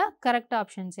 3 కూడా correct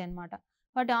options అనమాట.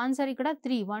 But answer ఇక్కడ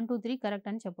 3, 1, 2, 3 కరెక్ట్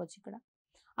అని చెప్పొచ్చు. ఇక్కడ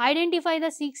identify the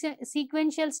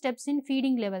sequential steps in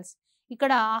feeding levels.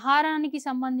 ఇక్కడ ఆహారానికి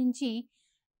సంబంధించి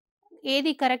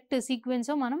ఏది కరెక్ట్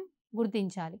సీక్వెన్సో మనం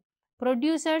గుర్తించాలి.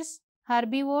 Producers,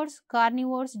 herbivores,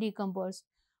 carnivores, decomposers.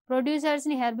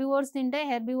 ప్రొడ్యూసర్స్ని herbivores తింటే,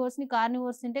 హెర్బివోర్స్ని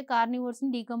కార్నివోర్స్ తింటే, కార్నివోర్స్ని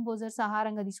డీకంపోజర్స్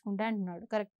ఆహారంగా తీసుకుంటే అంటున్నాడు.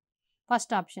 Correct,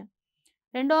 first option.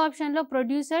 రెండో ఆప్షన్లో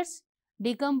ప్రొడ్యూసర్స్,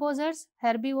 డీకంపోజర్స్,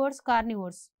 హెర్బివోర్స్,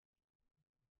 కార్నివోర్స్.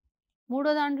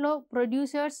 మూడో దాంట్లో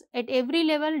producers, at every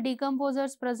level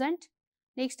decomposers present,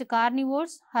 next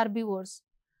carnivores, herbivores.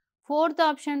 Fourth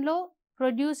ఆప్షన్లో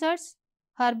producers,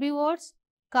 herbivores,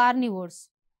 carnivores,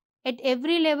 at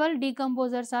every level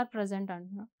decomposers are present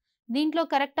అంటున్నాం. దీంట్లో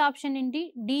కరెక్ట్ ఆప్షన్ ఏంటి?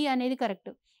 డి అనేది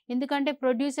కరెక్ట్. ఎందుకంటే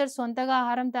ప్రొడ్యూసర్స్ సొంతగా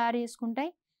ఆహారం తయారు చేసుకుంటాయి,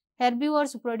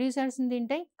 హెర్బివోర్స్ ప్రొడ్యూసర్స్ని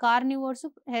తింటాయి, కార్నివోర్స్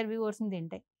హెర్బివోర్స్ని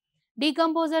తింటాయి.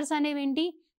 డీకంపోజర్స్ అనేవి ఏంటి?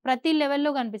 ప్రతి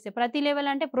లెవెల్లో కనిపిస్తాయి. ప్రతి లెవెల్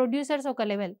అంటే ప్రొడ్యూసర్స్ ఒక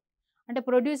లెవెల్, అంటే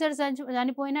ప్రొడ్యూసర్స్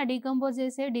చనిపోయినా డీకంపోజ్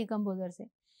చేసే డీకంపోజర్సే.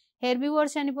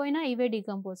 హెర్బివోర్స్ చనిపోయినా ఇవే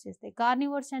డీకంపోజ్ చేస్తాయి,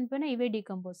 కార్నివోర్స్ చనిపోయినా ఇవే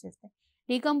డీకంపోజ్ చేస్తాయి.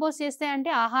 డీకంపోజ్ చేస్తాయి అంటే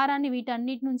ఆహారాన్ని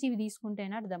వీటన్నిటి నుంచి ఇవి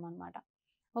తీసుకుంటాయని అర్థం అనమాట.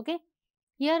 Okay,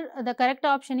 here the correct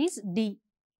option is D.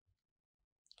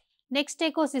 Next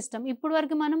ecosystem. ఇప్పుడు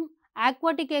వరకు మనం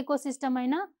ఆక్వాటిక్ ఎకోసిస్టమ్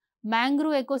అయిన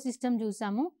మ్యాంగ్రూవ్ ఎకోసిస్టమ్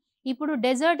చూసాము. ఇప్పుడు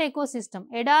డెజర్ట్ ఎకోసిస్టమ్,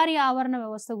 ఎడారి ఆవరణ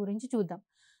వ్యవస్థ గురించి చూద్దాం.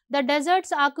 The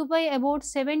desserts occupy about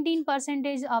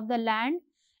 17% of the land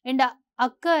and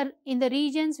occur in the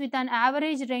regions with an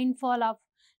average rainfall of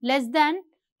less than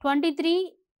 23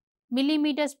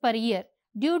 millimeters per year.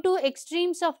 Due to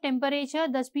extremes of temperature,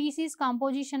 the species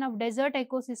composition of desert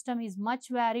ecosystem is much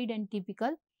varied and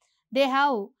typical. They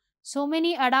have so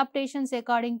many adaptations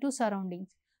according to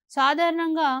surroundings.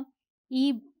 సాధారణంగా ఈ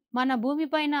మన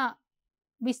భూమిపైన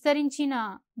విస్తరించిన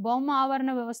భౌమ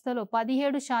ఆవరణ వ్యవస్థలో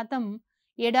 17%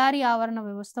 ఎడారి ఆవరణ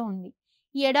వ్యవస్థ ఉంది.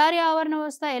 ఈ ఎడారి ఆవరణ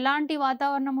వ్యవస్థ ఎలాంటి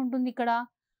వాతావరణం ఉంటుంది? ఇక్కడ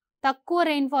తక్కువ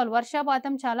రెయిన్ఫాల్,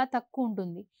 వర్షపాతం చాలా తక్కువ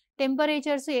ఉంటుంది,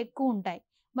 టెంపరేచర్స్ ఎక్కువ ఉంటాయి.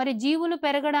 మరి జీవులు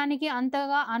పెరగడానికి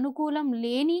అంతగా అనుకూలం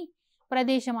లేని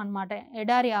ప్రదేశం అన్నమాట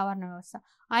ఎడారి ఆవరణ వ్యవస్థ.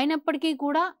 అయినప్పటికీ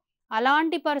కూడా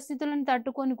అలాంటి పరిస్థితులను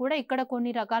తట్టుకొని కూడా ఇక్కడ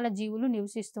కొన్ని రకాల జీవులు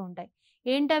నివసిస్తూ ఉంటాయి.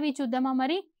 ఏంటవి చూద్దామా?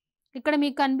 మరి ఇక్కడ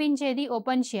మీకు కనిపించేది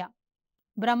ఓపెన్షియా,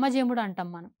 బ్రహ్మజముడు అంటాం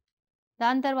మనం.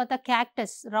 దాని తర్వాత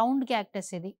క్యాక్టస్, రౌండ్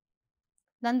క్యాక్టస్ ఇది.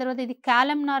 దాని తర్వాత ఇది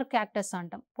కాలమ్నార్ క్యాక్టస్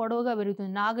అంటాం, పొడవుగా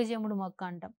పెరుగుతుంది, నాగజముడు మొక్క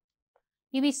అంటాం.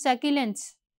 ఇవి సక్యులెన్స్,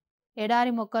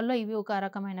 ఎడారి మొక్కల్లో ఇవి ఒక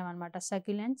రకమైనవి అనమాట,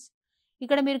 సక్యులెన్స్.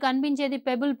 ఇక్కడ మీరు కనిపించేది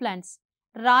పెబుల్ ప్లాంట్స్,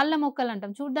 రాళ్ళ మొక్కలు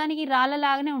అంటాం. చూడడానికి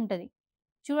రాళ్ళలాగానే ఉంటుంది.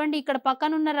 చూడండి ఇక్కడ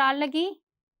పక్కనున్న రాళ్ళకి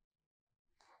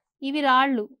ఇవి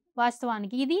రాళ్ళు,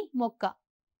 వాస్తవానికి ఇది మొక్క,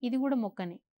 ఇది కూడా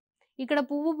మొక్కనే. ఇక్కడ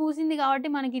పువ్వు పూసింది కాబట్టి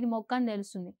మనకి ఇది మొక్క అని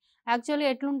తెలుస్తుంది. యాక్చువల్గా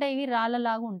ఎట్లుంటాయి? ఇవి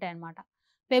రాళ్ళలాగా ఉంటాయి అన్నమాట,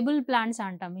 పెబుల్ ప్లాంట్స్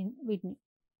అంటాం వీటిని.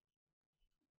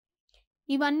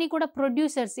 ఇవన్నీ కూడా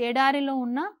ప్రొడ్యూసర్స్, ఎడారిలో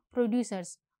ఉన్న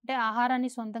ప్రొడ్యూసర్స్, అంటే ఆహారాన్ని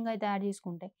సొంతంగా తయారు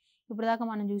చేసుకుంటాయి. ఇప్పుడు దాకా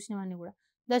మనం చూసినవన్నీ కూడా.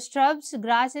 The స్ట్రబ్స్,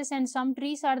 grasses and some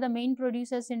trees are the main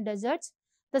producers in desserts.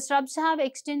 The స్ట్రబ్స్ have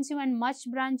extensive and much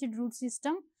branched root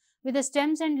system with the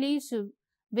stems and leaves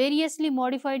variously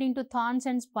modified into thorns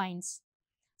and spines.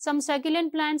 Some succulent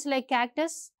plants like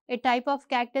cactus, a type of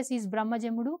cactus is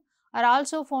Brahmajamudu, are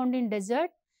also found in desert.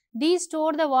 These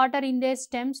store the water in their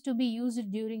stems to be used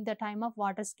during the time of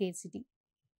water scarcity.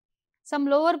 Some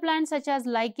lower plants such as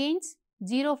lichens,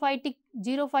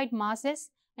 𝗧𝗦𝗔𝗧 mosses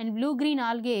and blue-green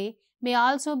algae may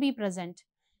also be present.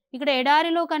 ఇక్కడ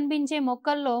ఎడారిలో కనిపించే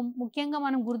మొక్కల్లో ముఖ్యంగా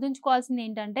మనం గుర్తుంచుకోవాల్సింది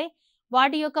ఏంటంటే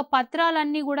వాటి యొక్క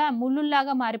పత్రాలన్నీ కూడా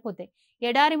ముళ్ళుల్లాగా మారిపోతాయి.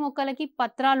 ఎడారి మొక్కలకి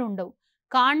పత్రాలు ఉండవు,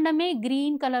 కాండమే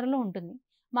గ్రీన్ కలర్లో ఉంటుంది.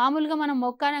 మామూలుగా మనం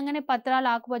మొక్క అనగానే పత్రాలు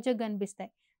ఆకుపచ్చగా కనిపిస్తాయి,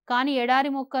 కానీ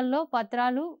ఎడారి మొక్కల్లో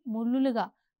పత్రాలు ముళ్ళులుగా,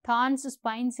 థాన్స్,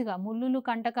 స్పైన్స్గా, ముళ్ళులు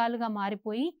కంటకాలుగా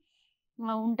మారిపోయి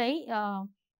ఉంటాయి.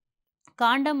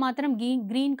 కాండం మాత్రం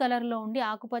గ్రీన్ కలర్లో ఉండి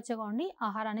ఆకుపచ్చగా ఉండి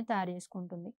ఆహారాన్ని తయారు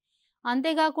చేసుకుంటుంది.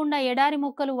 అంతేకాకుండా ఎడారి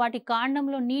మొక్కలు వాటి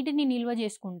కాండంలో నీటిని నిల్వ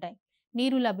చేసుకుంటాయి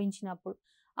నీరు లభించినప్పుడు.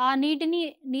 ఆ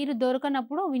నీరు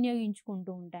దొరకనప్పుడు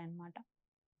వినియోగించుకుంటూ ఉంటాయి అన్నమాట.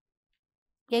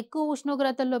 ఎక్కువ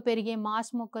ఉష్ణోగ్రతల్లో పెరిగే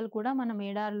మాస్ మొక్కలు కూడా మనం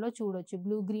ఎడారిలో చూడొచ్చు.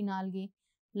 Blue green algae,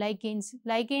 lichens.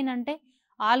 Lichen అంటే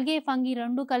ఆల్గే, ఫంగి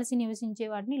రెండు కలిసి నివసించే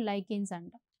వాటిని లైకెన్స్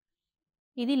అంటాం.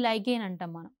 ఇది లైకెన్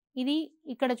అంటాం మనం. ఇది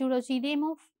ఇక్కడ చూడవచ్చు,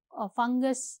 ఇదేమో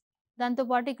ఫంగస్.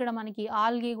 దాంతోపాటు ఇక్కడ మనకి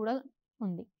ఆల్గే కూడా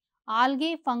ఉంది.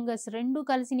 ఆల్గే, ఫంగస్ రెండు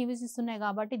కలిసి నివసిస్తున్నాయి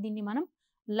కాబట్టి దీన్ని మనం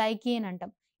లైకెన్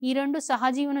అంటాం. ఈ రెండు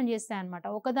సహజీవనం చేస్తాయి అన్నమాట,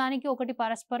 ఒకదానికి ఒకటి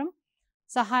పరస్పరం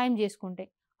సహాయం చేసుకుంటాయి.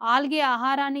 ఆల్గే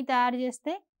ఆహారాన్ని తయారు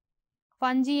చేస్తే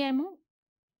ఫంజీ ఏమో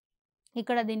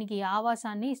ఇక్కడ దీనికి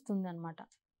ఆవాసాన్ని ఇస్తుంది అన్నమాట.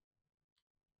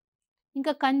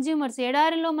 ఇంకా కన్జ్యూమర్స్,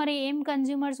 ఎడారిలో మరి ఏం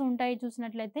కన్జ్యూమర్స్ ఉంటాయి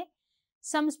చూసినట్లయితే,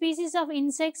 some species of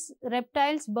insects,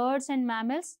 reptiles, birds and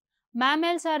mammals.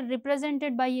 Mammals are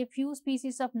represented by a few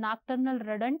species of nocturnal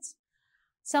rodents.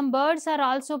 Some birds are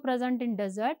also present in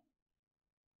desert.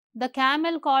 The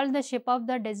camel, called the sheep of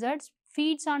the deserts,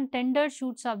 feeds on tender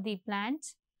shoots of the plants.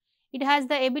 It has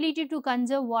the ability to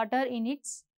conserve water in its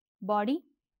body.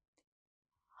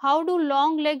 How do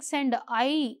long legs and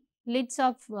eyelids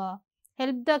of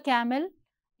help the camel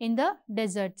in the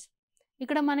deserts?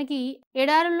 ఇక్కడ మనకి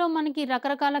ఎడారుల్లో మనకి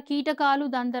రకరకాల కీటకాలు,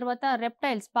 దాని తర్వాత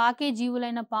reptiles, పాకే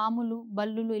జీవులైన పాములు,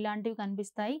 బల్లులు ఇలాంటివి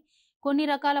కనిపిస్తాయి. కొన్ని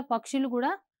రకాల పక్షులు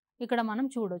కూడా ఇక్కడ మనం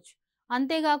చూడొచ్చు.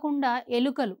 అంతేకాకుండా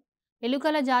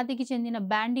ఎలుకల జాతికి చెందిన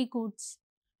బ్యాండికూట్స్,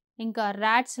 ఇంకా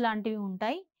ర్యాట్స్ లాంటివి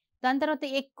ఉంటాయి. దాని తర్వాత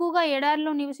ఎక్కువగా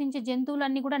ఎడారిలో నివసించే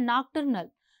జంతువులన్నీ కూడా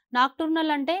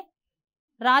నాక్టర్నల్ అంటే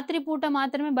రాత్రిపూట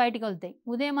మాత్రమే బయటకు వెళ్తాయి,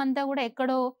 ఉదయం అంతా కూడా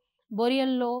ఎక్కడో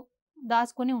బొరియల్లో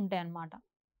దాచుకొని ఉంటాయి అన్నమాట.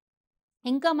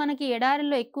 ఇంకా మనకి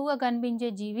ఎడారిలో ఎక్కువగా కనిపించే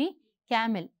జీవి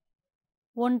క్యామెల్,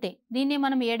 ఒంటె. దీన్ని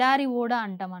మనం ఎడారి ఓడ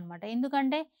అంటాం అన్నమాట.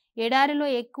 ఎందుకంటే ఎడారిలో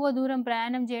ఎక్కువ దూరం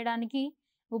ప్రయాణం చేయడానికి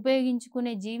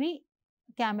ఉపయోగించుకునే జీవి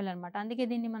క్యామెల్ అన్నమాట. అందుకే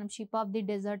దీన్ని మనం షిప్ ఆఫ్ ది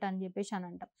డెజర్ట్ అని చెప్పేసి అని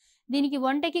అంటాం. దీనికి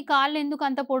ఒంటెకి కాళ్ళు ఎందుకు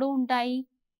అంత పొడవు ఉంటాయి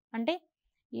అంటే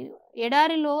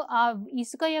ఎడారిలో ఆ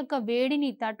ఇసుక యొక్క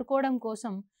వేడిని తట్టుకోవడం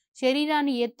కోసం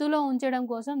శరీరాన్ని ఎత్తులో ఉంచడం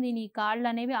కోసం దీని కాళ్ళు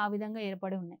అనేవి ఆ విధంగా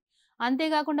ఏర్పడి ఉన్నాయి.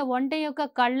 అంతేకాకుండా ఒంటె యొక్క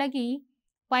కళ్ళకి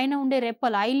పైన ఉండే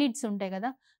రెప్పలు ఐలిడ్స్ ఉంటాయి కదా,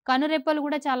 కనురెప్పలు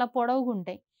కూడా చాలా పొడవుగా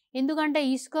ఉంటాయి. ఎందుకంటే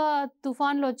ఇసుక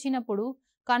తుఫాన్లు వచ్చినప్పుడు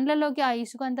కండ్లలోకి ఆ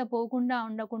ఇసుక అంతా పోకుండా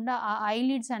ఉండకుండా ఆ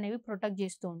ఐలిడ్స్ అనేవి ప్రొటెక్ట్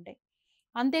చేస్తూ ఉంటాయి.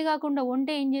 అంతేకాకుండా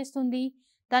ఒంటె ఏం చేస్తుంది,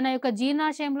 తన యొక్క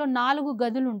జీర్ణాశయంలో 4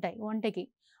 గదులు ఉంటాయి ఒంటెకి.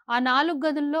 ఆ 4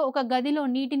 గదుల్లో ఒక గదిలో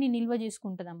నీటిని నిల్వ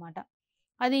చేసుకుంటుంది అన్నమాట.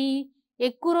 అది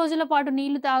ఎక్కువ రోజుల పాటు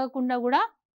నీళ్లు తాగకుండా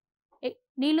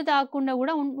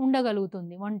కూడా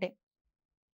ఉండగలుగుతుంది ఒంటె.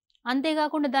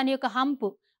 అంతేకాకుండా దాని యొక్క హంప్,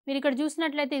 మీరు ఇక్కడ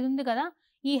చూసినట్లయితే ఇది ఉంది కదా,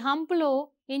 ఈ హంప్లో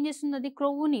ఏం చేస్తుంది, అది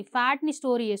క్రొవ్వుని ఫ్యాట్ని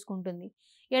స్టోర్ చేసుకుంటుంది.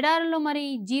 ఎడారుల్లో మరి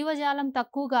జీవజాలం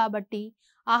తక్కువ కాబట్టి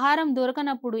ఆహారం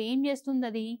దొరకనప్పుడు ఏం చేస్తుంది,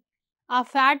 అది ఆ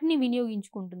ఫ్యాట్ని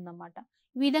వినియోగించుకుంటుంది అన్నమాట.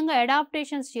 ఈ విధంగా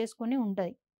అడాప్టేషన్స్ చేసుకొని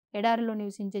ఉంటుంది ఎడారిలో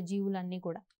నివసించే జీవులన్నీ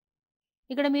కూడా.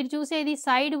 ఇక్కడ మీరు చూసేది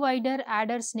సైడ్ వైడర్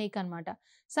యాడర్ స్నేక్ అనమాట.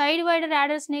 సైడ్ వైడర్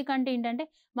యాడర్ స్నేక్ అంటే ఏంటంటే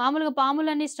మామూలుగా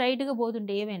పాములన్నీ స్ట్రైట్గా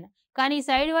పోతుంటాయి ఏవైనా, కానీ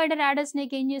సైడ్ వైడర్ యాడర్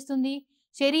స్నేక్ ఏం చేస్తుంది,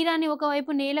 శరీరాన్ని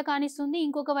ఒకవైపు నేల కానిస్తుంది,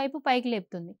 ఇంకొక వైపు పైకి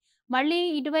లేపుతుంది, మళ్ళీ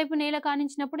ఇటువైపు నేల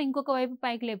కానించినప్పుడు ఇంకొక వైపు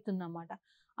పైకి లేపుతుంది అన్నమాట.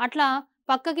 అట్లా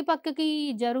పక్కకి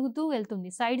జరుగుతూ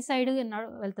వెళ్తుంది, సైడ్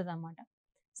వెళ్తుంది అన్నమాట.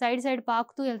 సైడ్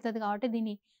పాకుతూ వెళ్తుంది కాబట్టి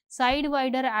దీన్ని సైడ్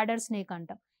వైడర్ యాడర్ స్నేక్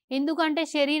అంటాం. ఎందుకంటే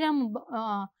శరీరం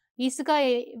ఇసుక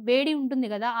వేడి ఉంటుంది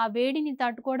కదా, ఆ వేడిని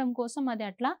తట్టుకోవడం కోసం అది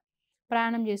అట్లా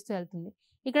ప్రయాణం చేస్తూ వెళ్తుంది.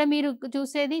 ఇక్కడ మీరు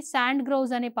చూసేది శాండ్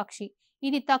గ్రౌజ్ అనే పక్షి.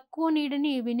 ఇది తక్కువ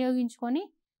నీటిని వినియోగించుకొని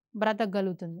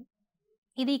బ్రతకగలుగుతుంది.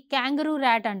 ఇది క్యాంగరూ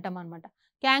ర్యాట్ అంటాం అనమాట.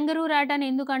 క్యాంగరూ ర్యాట్ అని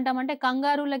ఎందుకు అంటామంటే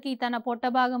కంగారులకి తన పొట్ట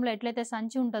భాగంలో ఎట్లయితే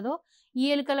సంచి ఉంటుందో ఈ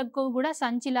ఎలుకలకు కూడా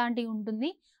సంచి లాంటివి ఉంటుంది.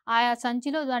 ఆయా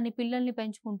సంచిలో దాని పిల్లల్ని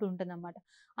పెంచుకుంటూ ఉంటుంది అన్నమాట.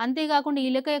 అంతేకాకుండా ఈ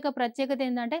ఎలుక యొక్క ప్రత్యేకత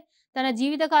ఏంటంటే తన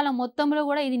జీవితకాలం మొత్తంలో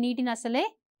కూడా ఇది నీటిని అసలే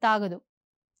తాగదు.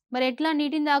 మరి ఎట్లా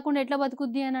నీటిని తాగకుండా ఎట్లా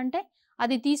బతుకుద్ది అని అంటే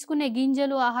అది తీసుకునే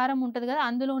గింజలు ఆహారం ఉంటుంది కదా,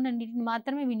 అందులో ఉన్న నీటిని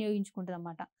మాత్రమే వినియోగించుకుంటుంది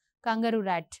అన్నమాట కంగారూ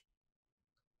ర్యాట్.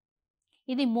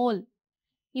 ఇది మోల్.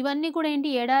 ఇవన్నీ కూడా ఏంటి,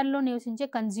 ఎడారిలో నివసించే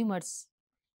కన్జ్యూమర్స్.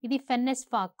 ఇది ఫెన్నెస్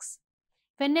ఫాక్స్.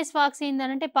 ఫెన్నెస్ ఫాక్స్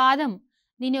ఏంటంటే పాదం,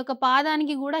 దీని యొక్క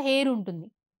పాదానికి కూడా హెయిర్ ఉంటుంది.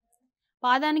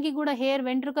 పాదానికి కూడా హెయిర్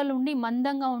వెంట్రుకలు ఉండి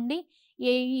మందంగా ఉండి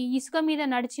ఈ ఇసుక మీద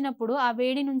నడిచినప్పుడు ఆ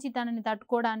వేడి నుంచి తనని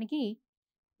తట్టుకోవడానికి,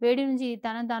 వేడి నుంచి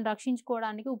తనని తాను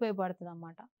రక్షించుకోవడానికి ఉపయోగపడుతుంది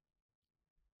అన్నమాట.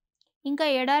 ఇంకా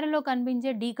ఎడారిలో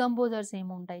కనిపించే డీకంపోజర్స్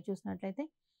ఏముంటాయి చూసినట్లయితే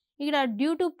ఇక్కడ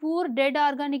due to poor dead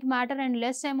organic matter and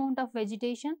less amount of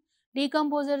vegetation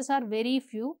decomposers are very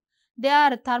few. They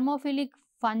are thermophilic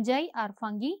fungi or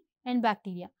fungi and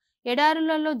bacteria.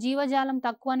 ఎడారులలో జీవజాలం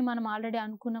తక్కువ అని మనం ఆల్రెడీ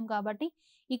అనుకున్నాం కాబట్టి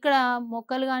ఇక్కడ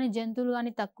మొక్కలు కానీ జంతువులు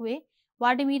కానీ తక్కువే.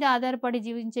 వాటి మీద ఆధారపడి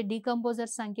జీవించే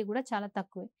డీకంపోజర్స్ సంఖ్య కూడా చాలా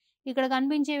తక్కువే. ఇక్కడ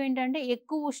కనిపించేవి ఏంటంటే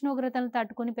ఎక్కువ ఉష్ణోగ్రతలను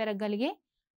తట్టుకొని పెరగగలిగే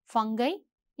ఫంగై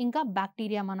ఇంకా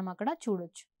బ్యాక్టీరియా మనం అక్కడ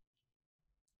చూడొచ్చు.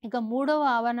 ఇక మూడవ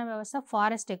ఆవరణ వ్యవస్థ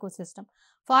ఫారెస్ట్ ఎకోసిస్టమ్.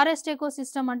 ఫారెస్ట్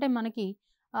ఎకోసిస్టమ్ అంటే మనకి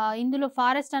ఇందులో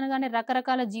ఫారెస్ట్ అనగానే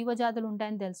రకరకాల జీవజాతులు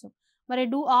ఉంటాయని తెలుసు. మరి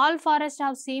do all forest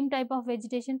have same type of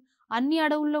vegetation? అన్ని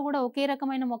అడవుల్లో కూడా ఒకే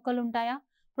రకమైన మొక్కలు ఉంటాయా?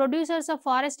 Producers of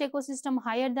forest ecosystem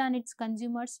hire than it's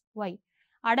consumers. Why?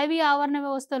 అడవి ఆవరణ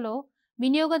వ్యవస్థలో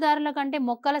వినియోగదారుల కంటే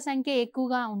మొక్కల సంఖ్య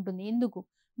ఎక్కువగా ఉంటుంది. ఎందుకు?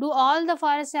 Do all the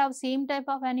forest have same type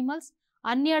of animals?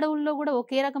 అన్ని అడవుల్లో కూడా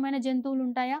ఒకే రకమైన జంతువులు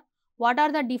ఉంటాయా? What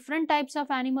are the different types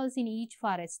of animals in each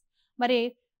forest? మరి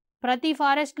ప్రతి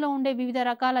ఫారెస్ట్లో ఉండే వివిధ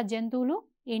రకాల జంతువులు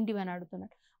ఏంటివి అని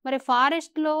అడుగుతున్నాడు. మరి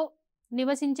ఫారెస్ట్లో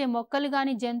నివసించే మొక్కలు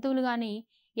కానీ జంతువులు కానీ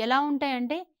ఎలా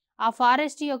ఉంటాయంటే ఆ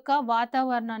ఫారెస్ట్ యొక్క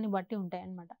వాతావరణాన్ని బట్టి ఉంటాయి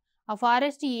అన్నమాట. ఆ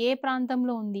ఫారెస్ట్ ఏ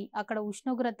ప్రాంతంలో ఉంది, అక్కడ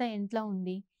ఉష్ణోగ్రత ఎంత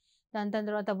ఉంది, దాని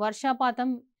తర్వాత వర్షపాతం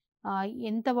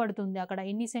ఎంత పడుతుంది, అక్కడ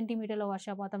ఎన్ని సెంటీమీటర్ల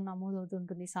వర్షపాతం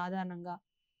నమోదవుతుంటుంది సాధారణంగా,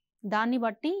 దాన్ని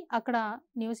బట్టి అక్కడ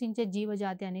నివసించే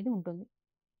జీవజాతి అనేది ఉంటుంది.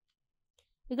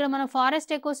 ఇక్కడ మన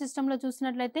ఫారెస్ట్ ఎకోసిస్టంలో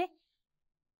చూసినట్లయితే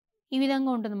ఈ విధంగా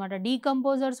ఉంటుంది అన్నమాట.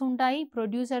 డీకంపోజర్స్ ఉంటాయి,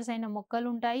 ప్రొడ్యూసర్స్ అయిన మొక్కలు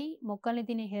ఉంటాయి, మొక్కల్ని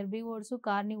తినే హెర్బివోర్స్,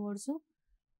 కార్నివోర్స్.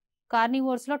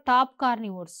 కార్నివోర్స్లో టాప్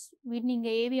కార్నివోర్స్, వీటిని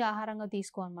ఇంకా ఏవి ఆహారంగా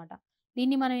తీసుకోమన్నమాట.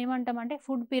 దీన్ని మనం ఏమంటామంటే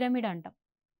ఫుడ్ పిరమిడ్ అంటాం,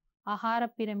 ఆహార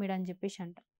పిరమిడ్ అని చెప్పేసి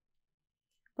అంటాం.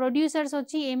 ప్రొడ్యూసర్స్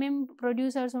వచ్చి ఏమేమి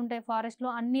ప్రొడ్యూసర్స్ ఉంటాయి ఫారెస్ట్లో,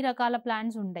 అన్ని రకాల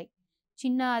ప్లాంట్స్ ఉంటాయి.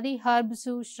 చిన్న అది herbs,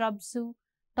 shrubs,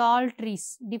 tall trees,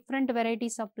 different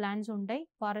varieties of plants ఉంటాయి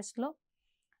ఫారెస్ట్లో.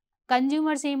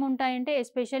 కన్జ్యూమర్స్ ఏముంటాయంటే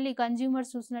ఎస్పెషల్లీ కన్జ్యూమర్స్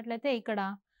చూసినట్లయితే ఇక్కడ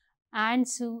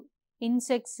ants,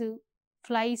 insects,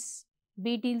 flies,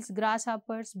 beetles, gross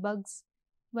hoppers, bugs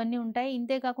ఇవన్నీ ఉంటాయి.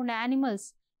 ఇంతే కాకుండా animals,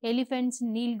 elephants,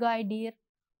 nilgai dear,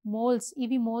 moles.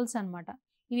 ఇవి మోల్స్ అనమాట.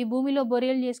 ఇవి భూమిలో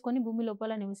బొరియలు చేసుకొని భూమి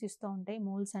లోపల నివసిస్తూ ఉంటాయి.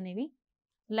 మోల్స్ అనేవి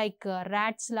లైక్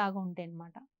ర్యాట్స్ లాగా ఉంటాయి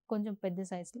అన్నమాట, కొంచెం పెద్ద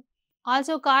సైజులో.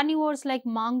 Also carnivores like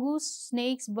mongoose,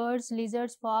 snakes, birds,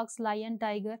 lizards, pox, lion,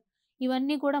 tiger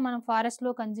ఇవన్నీ కూడా మనం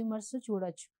ఫారెస్ట్లో కన్జ్యూమర్స్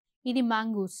చూడొచ్చు. ఇది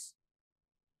మ్యాంగూస్,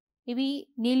 ఇవి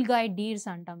𝗧𝗦𝗔𝗧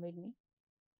అంటాం వీటిని.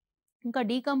 ఇంకా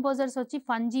డీకంపోజర్స్ వచ్చి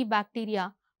ఫంజీ, బ్యాక్టీరియా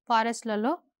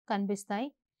ఫారెస్ట్లలో కనిపిస్తాయి.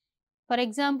 ఫర్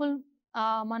ఎగ్జాంపుల్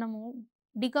మనము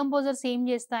డీకంపోజర్స్ ఏం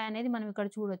చేస్తాయి అనేది మనం ఇక్కడ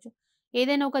చూడొచ్చు.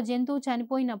 ఏదైనా ఒక జంతువు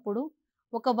చనిపోయినప్పుడు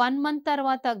ఒక 1 month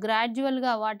తర్వాత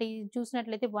గ్రాడ్యువల్గా వాటి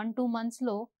చూసినట్లయితే 1-2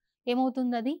 monthsలో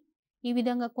ఏమవుతుంది, అది ఈ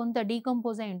విధంగా కొంత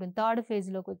డీకంపోజ్ అయి ఉంటుంది, 3rd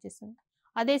phase-లోకి వచ్చేస్తుంది.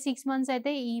 అదే 6 months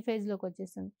అయితే ఈ ఫేజ్లోకి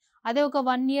వచ్చేస్తుంది. అదే ఒక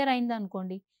 1 year అయింది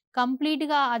అనుకోండి,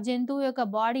 కంప్లీట్గా ఆ జంతువు యొక్క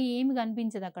బాడీ ఏమి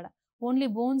కనిపించదు, అక్కడ ఓన్లీ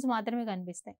బోన్స్ మాత్రమే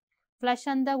కనిపిస్తాయి. ఫ్లష్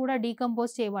అంతా కూడా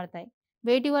డీకంపోజ్ చేయబడతాయి.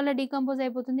 వేటి వల్ల డీకంపోజ్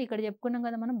అయిపోతుంది, ఇక్కడ చెప్పుకున్నాం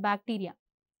కదా మనం,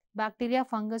 బ్యాక్టీరియా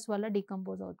ఫంగస్ వల్ల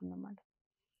డీకంపోజ్ అవుతుంది అన్నమాట.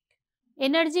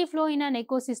 Energy flow in an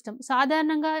ecosystem.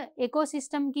 సాధారణంగా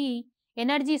ఎకోసిస్టమ్కి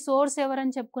ఎనర్జీ సోర్స్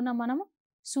ఎవరని చెప్పుకున్నాం మనము,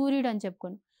 సూర్యుడు అని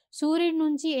చెప్పుకున్నాం. సూర్యుడి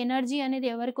నుంచి ఎనర్జీ అనేది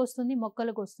ఎవరికి వస్తుంది,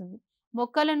 మొక్కలకు వస్తుంది.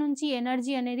 మొక్కల నుంచి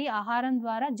ఎనర్జీ అనేది ఆహారం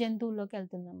ద్వారా జంతువుల్లోకి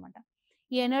వెళ్తుంది అనమాట.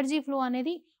 ఈ ఎనర్జీ ఫ్లో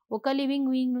అనేది ఒక లివింగ్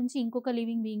బీయింగ్ నుంచి ఇంకొక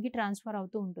లివింగ్ బీయింగ్కి ట్రాన్స్ఫర్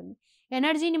అవుతూ ఉంటుంది.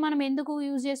 ఎనర్జీని మనం ఎందుకు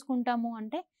యూజ్ చేసుకుంటాము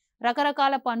అంటే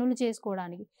రకరకాల పనులు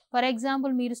చేసుకోవడానికి. ఫర్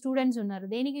ఎగ్జాంపుల్ మీరు స్టూడెంట్స్ ఉన్నారు,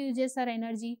 దేనికి యూజ్ చేస్తారు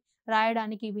ఎనర్జీ?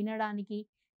 రాయడానికి, వినడానికి,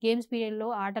 గేమ్స్ పీరియడ్లో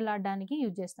ఆటలాడడానికి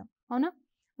యూజ్ చేస్తాం, అవునా?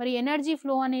 మరి ఎనర్జీ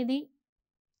ఫ్లో అనేది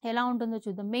ఎలా ఉంటుందో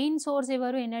చూద్దాం. మెయిన్ సోర్స్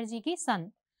ఎవరు ఎనర్జీకి? Sun.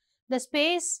 The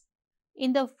space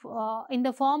in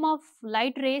the form of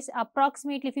light rays,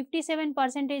 approximately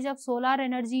 57% of solar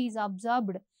energy is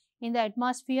absorbed in the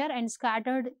atmosphere and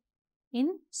scattered in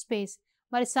space.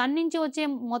 మరి సన్ నుంచి వచ్చే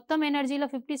మొత్తం ఎనర్జీలో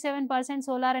 57%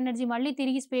 సోలార్ ఎనర్జీ మళ్ళీ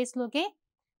తిరిగి స్పేస్లోకే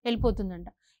వెళ్ళిపోతుందంట.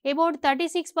 About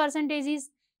 36% is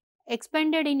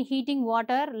expended in heating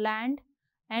water, land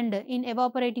and in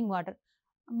ఎవాపరేటింగ్ water.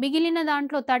 మిగిలిన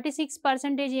దాంట్లో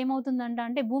 36% ఏమవుతుందంట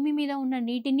అంటే భూమి మీద ఉన్న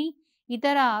నీటిని,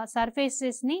 ఇతర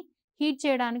సర్ఫేసెస్ని హీట్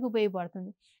చేయడానికి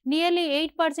ఉపయోగపడుతుంది. Nearly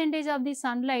 8% of the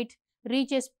sunlight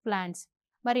reaches plants.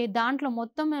 మరి దాంట్లో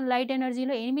మొత్తం లైట్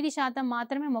ఎనర్జీలో 8%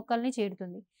 మాత్రమే మొక్కల్ని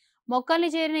చేరుతుంది. మొక్కల్ని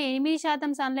చేరిన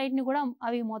 8% సన్లైట్ని కూడా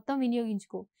అవి మొత్తం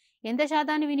వినియోగించుకో. ఎంత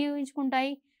శాతాన్ని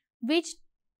వినియోగించుకుంటాయి? Which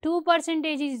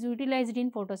 2% is utilised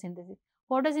in photosynthesis.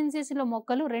 ఫోటోసింథసిస్లో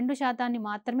మొక్కలు 2%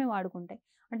 మాత్రమే వాడుకుంటాయి.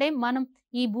 అంటే మనం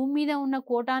ఈ భూమి మీద ఉన్న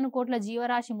కోటానుకోట్ల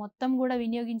జీవరాశి మొత్తం కూడా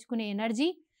వినియోగించుకునే ఎనర్జీ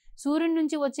సూర్యుడి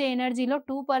నుంచి వచ్చే ఎనర్జీలో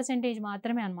 2%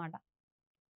 మాత్రమే అన్నమాట.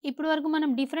 ఇప్పటి వరకు మనం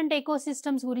డిఫరెంట్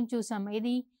ఎకోసిస్టమ్స్ గురించి చూసాం.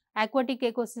 ఇది ఆక్వాటిక్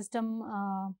ఎకోసిస్టమ్,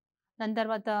 దాని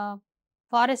తర్వాత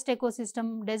ఫారెస్ట్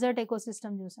ఎకోసిస్టమ్, డెజర్ట్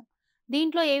ఎకోసిస్టమ్ చూసాం.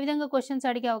 దీంట్లో ఏ విధంగా క్వశ్చన్స్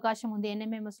అడిగే అవకాశం ఉంది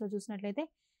NMMSలో చూసినట్లయితే,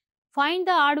 find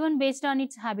the odd one based on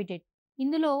it's habitat.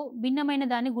 ఇందులో భిన్నమైన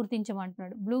దాన్ని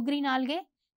గుర్తించమంటున్నాడు. Blue green algae,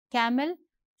 camel,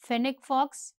 ఫెనెక్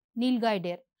pox,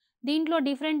 నీల్గాయ్-డేర్. దీంట్లో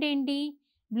డిఫరెంట్ ఏంటి?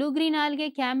 Blue green algae,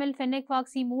 camel, ఫెనెక్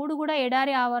pox ఈ మూడు కూడా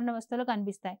ఎడారి ఆవరణ వ్యవస్థలో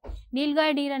కనిపిస్తాయి.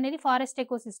 నీల్గాయ్-డేర్ అనేది ఫారెస్ట్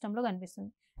ఎకోసిస్టంలో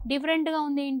కనిపిస్తుంది. డిఫరెంట్గా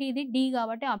ఉంది ఏంటి? ఇది డి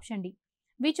కాబట్టి option D.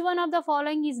 Which one of the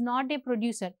following is not a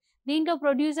producer. దీంట్లో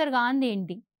ప్రొడ్యూసర్ కాంది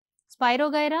ఏంటి?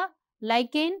 Spirogyra,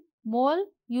 lichen, mole,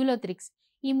 Ulothrix.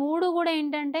 ఈ మూడు కూడా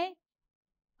ఏంటంటే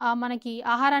మనకి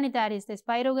ఆహారాన్ని తయారు చేస్తాయి.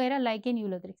 Spirogyra, lichen,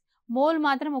 Ulothrix. మోల్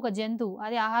మాత్రం ఒక జంతువు,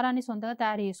 అది ఆహారాన్ని సొంతగా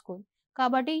తయారు చేసుకోదు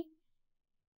కాబట్టి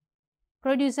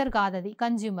ప్రొడ్యూసర్ కాదు, అది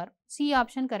కన్జ్యూమర్. సి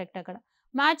ఆప్షన్ కరెక్ట్ అక్కడ.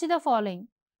 Match the following.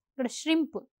 ఇక్కడ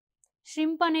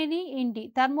ష్రింప్ అనేది ఏంటి?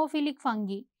 Thermophilic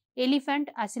fungi, elephant,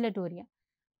 అసిలటోరియా.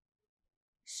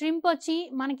 ష్రింప్ వచ్చి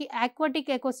మనకి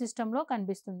ఆక్వాటిక్ ఎకోసిస్టంలో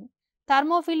కనిపిస్తుంది.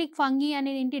 థర్మోఫిలిక్ ఫంగి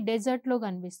అనేది ఏంటి? డెజర్ట్లో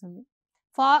కనిపిస్తుంది.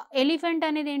 ఎలిఫెంట్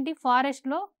అనేది ఏంటి?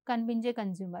 ఫారెస్ట్లో కనిపించే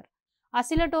కన్జ్యూమర్.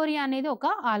 అసిలటోరియా అనేది ఒక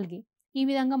ఆల్గే. ఈ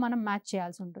విధంగా మనం మ్యాచ్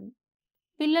చేయాల్సి ఉంటుంది.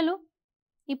 పిల్లలు,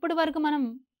 ఇప్పటి వరకు మనం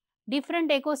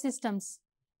డిఫరెంట్ ఎకోసిస్టమ్స్,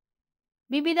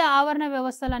 వివిధ ఆవరణ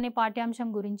వ్యవస్థలు అనే పాఠ్యాంశం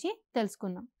గురించి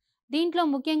తెలుసుకున్నాం. దీంట్లో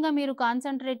ముఖ్యంగా మీరు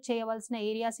కాన్సన్ట్రేట్ చేయవలసిన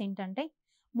ఏరియాస్ ఏంటంటే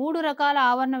 3 రకాల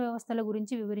ఆవరణ వ్యవస్థల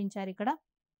గురించి వివరించారు ఇక్కడ.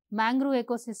 Mangrove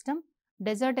ecosystem,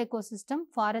 dessert ecosystem,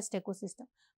 forest ecosystem.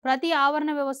 ప్రతి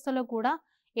ఆవరణ వ్యవస్థలో కూడా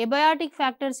ఎబయాటిక్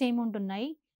ఫ్యాక్టర్స్ ఏముంటున్నాయి,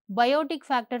 బయోటిక్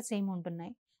ఫ్యాక్టర్స్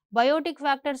ఏముంటున్నాయి. బయోటిక్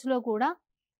ఫ్యాక్టర్స్లో కూడా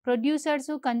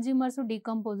ప్రొడ్యూసర్స్, కన్జ్యూమర్స్,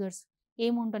 డీకంపోజర్స్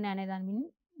ఏముంటున్నాయి అనే దాని మీద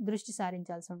దృష్టి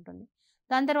సారించాల్సి ఉంటుంది.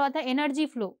 దాని తర్వాత ఎనర్జీ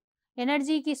ఫ్లో,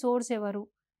 ఎనర్జీకి సోర్స్ ఎవరు,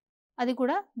 అది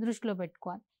కూడా దృష్టిలో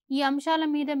పెట్టుకోవాలి. ఈ అంశాల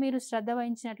మీద మీరు శ్రద్ధ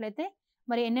వహించినట్లయితే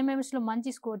మరి NMMSలో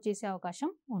మంచి స్కోర్ చేసే అవకాశం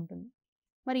ఉంటుంది.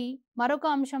 మరి మరొక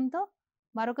అంశంతో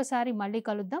మరొకసారి మళ్ళీ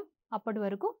కలుద్దాం. అప్పటి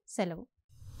వరకు సెలవు.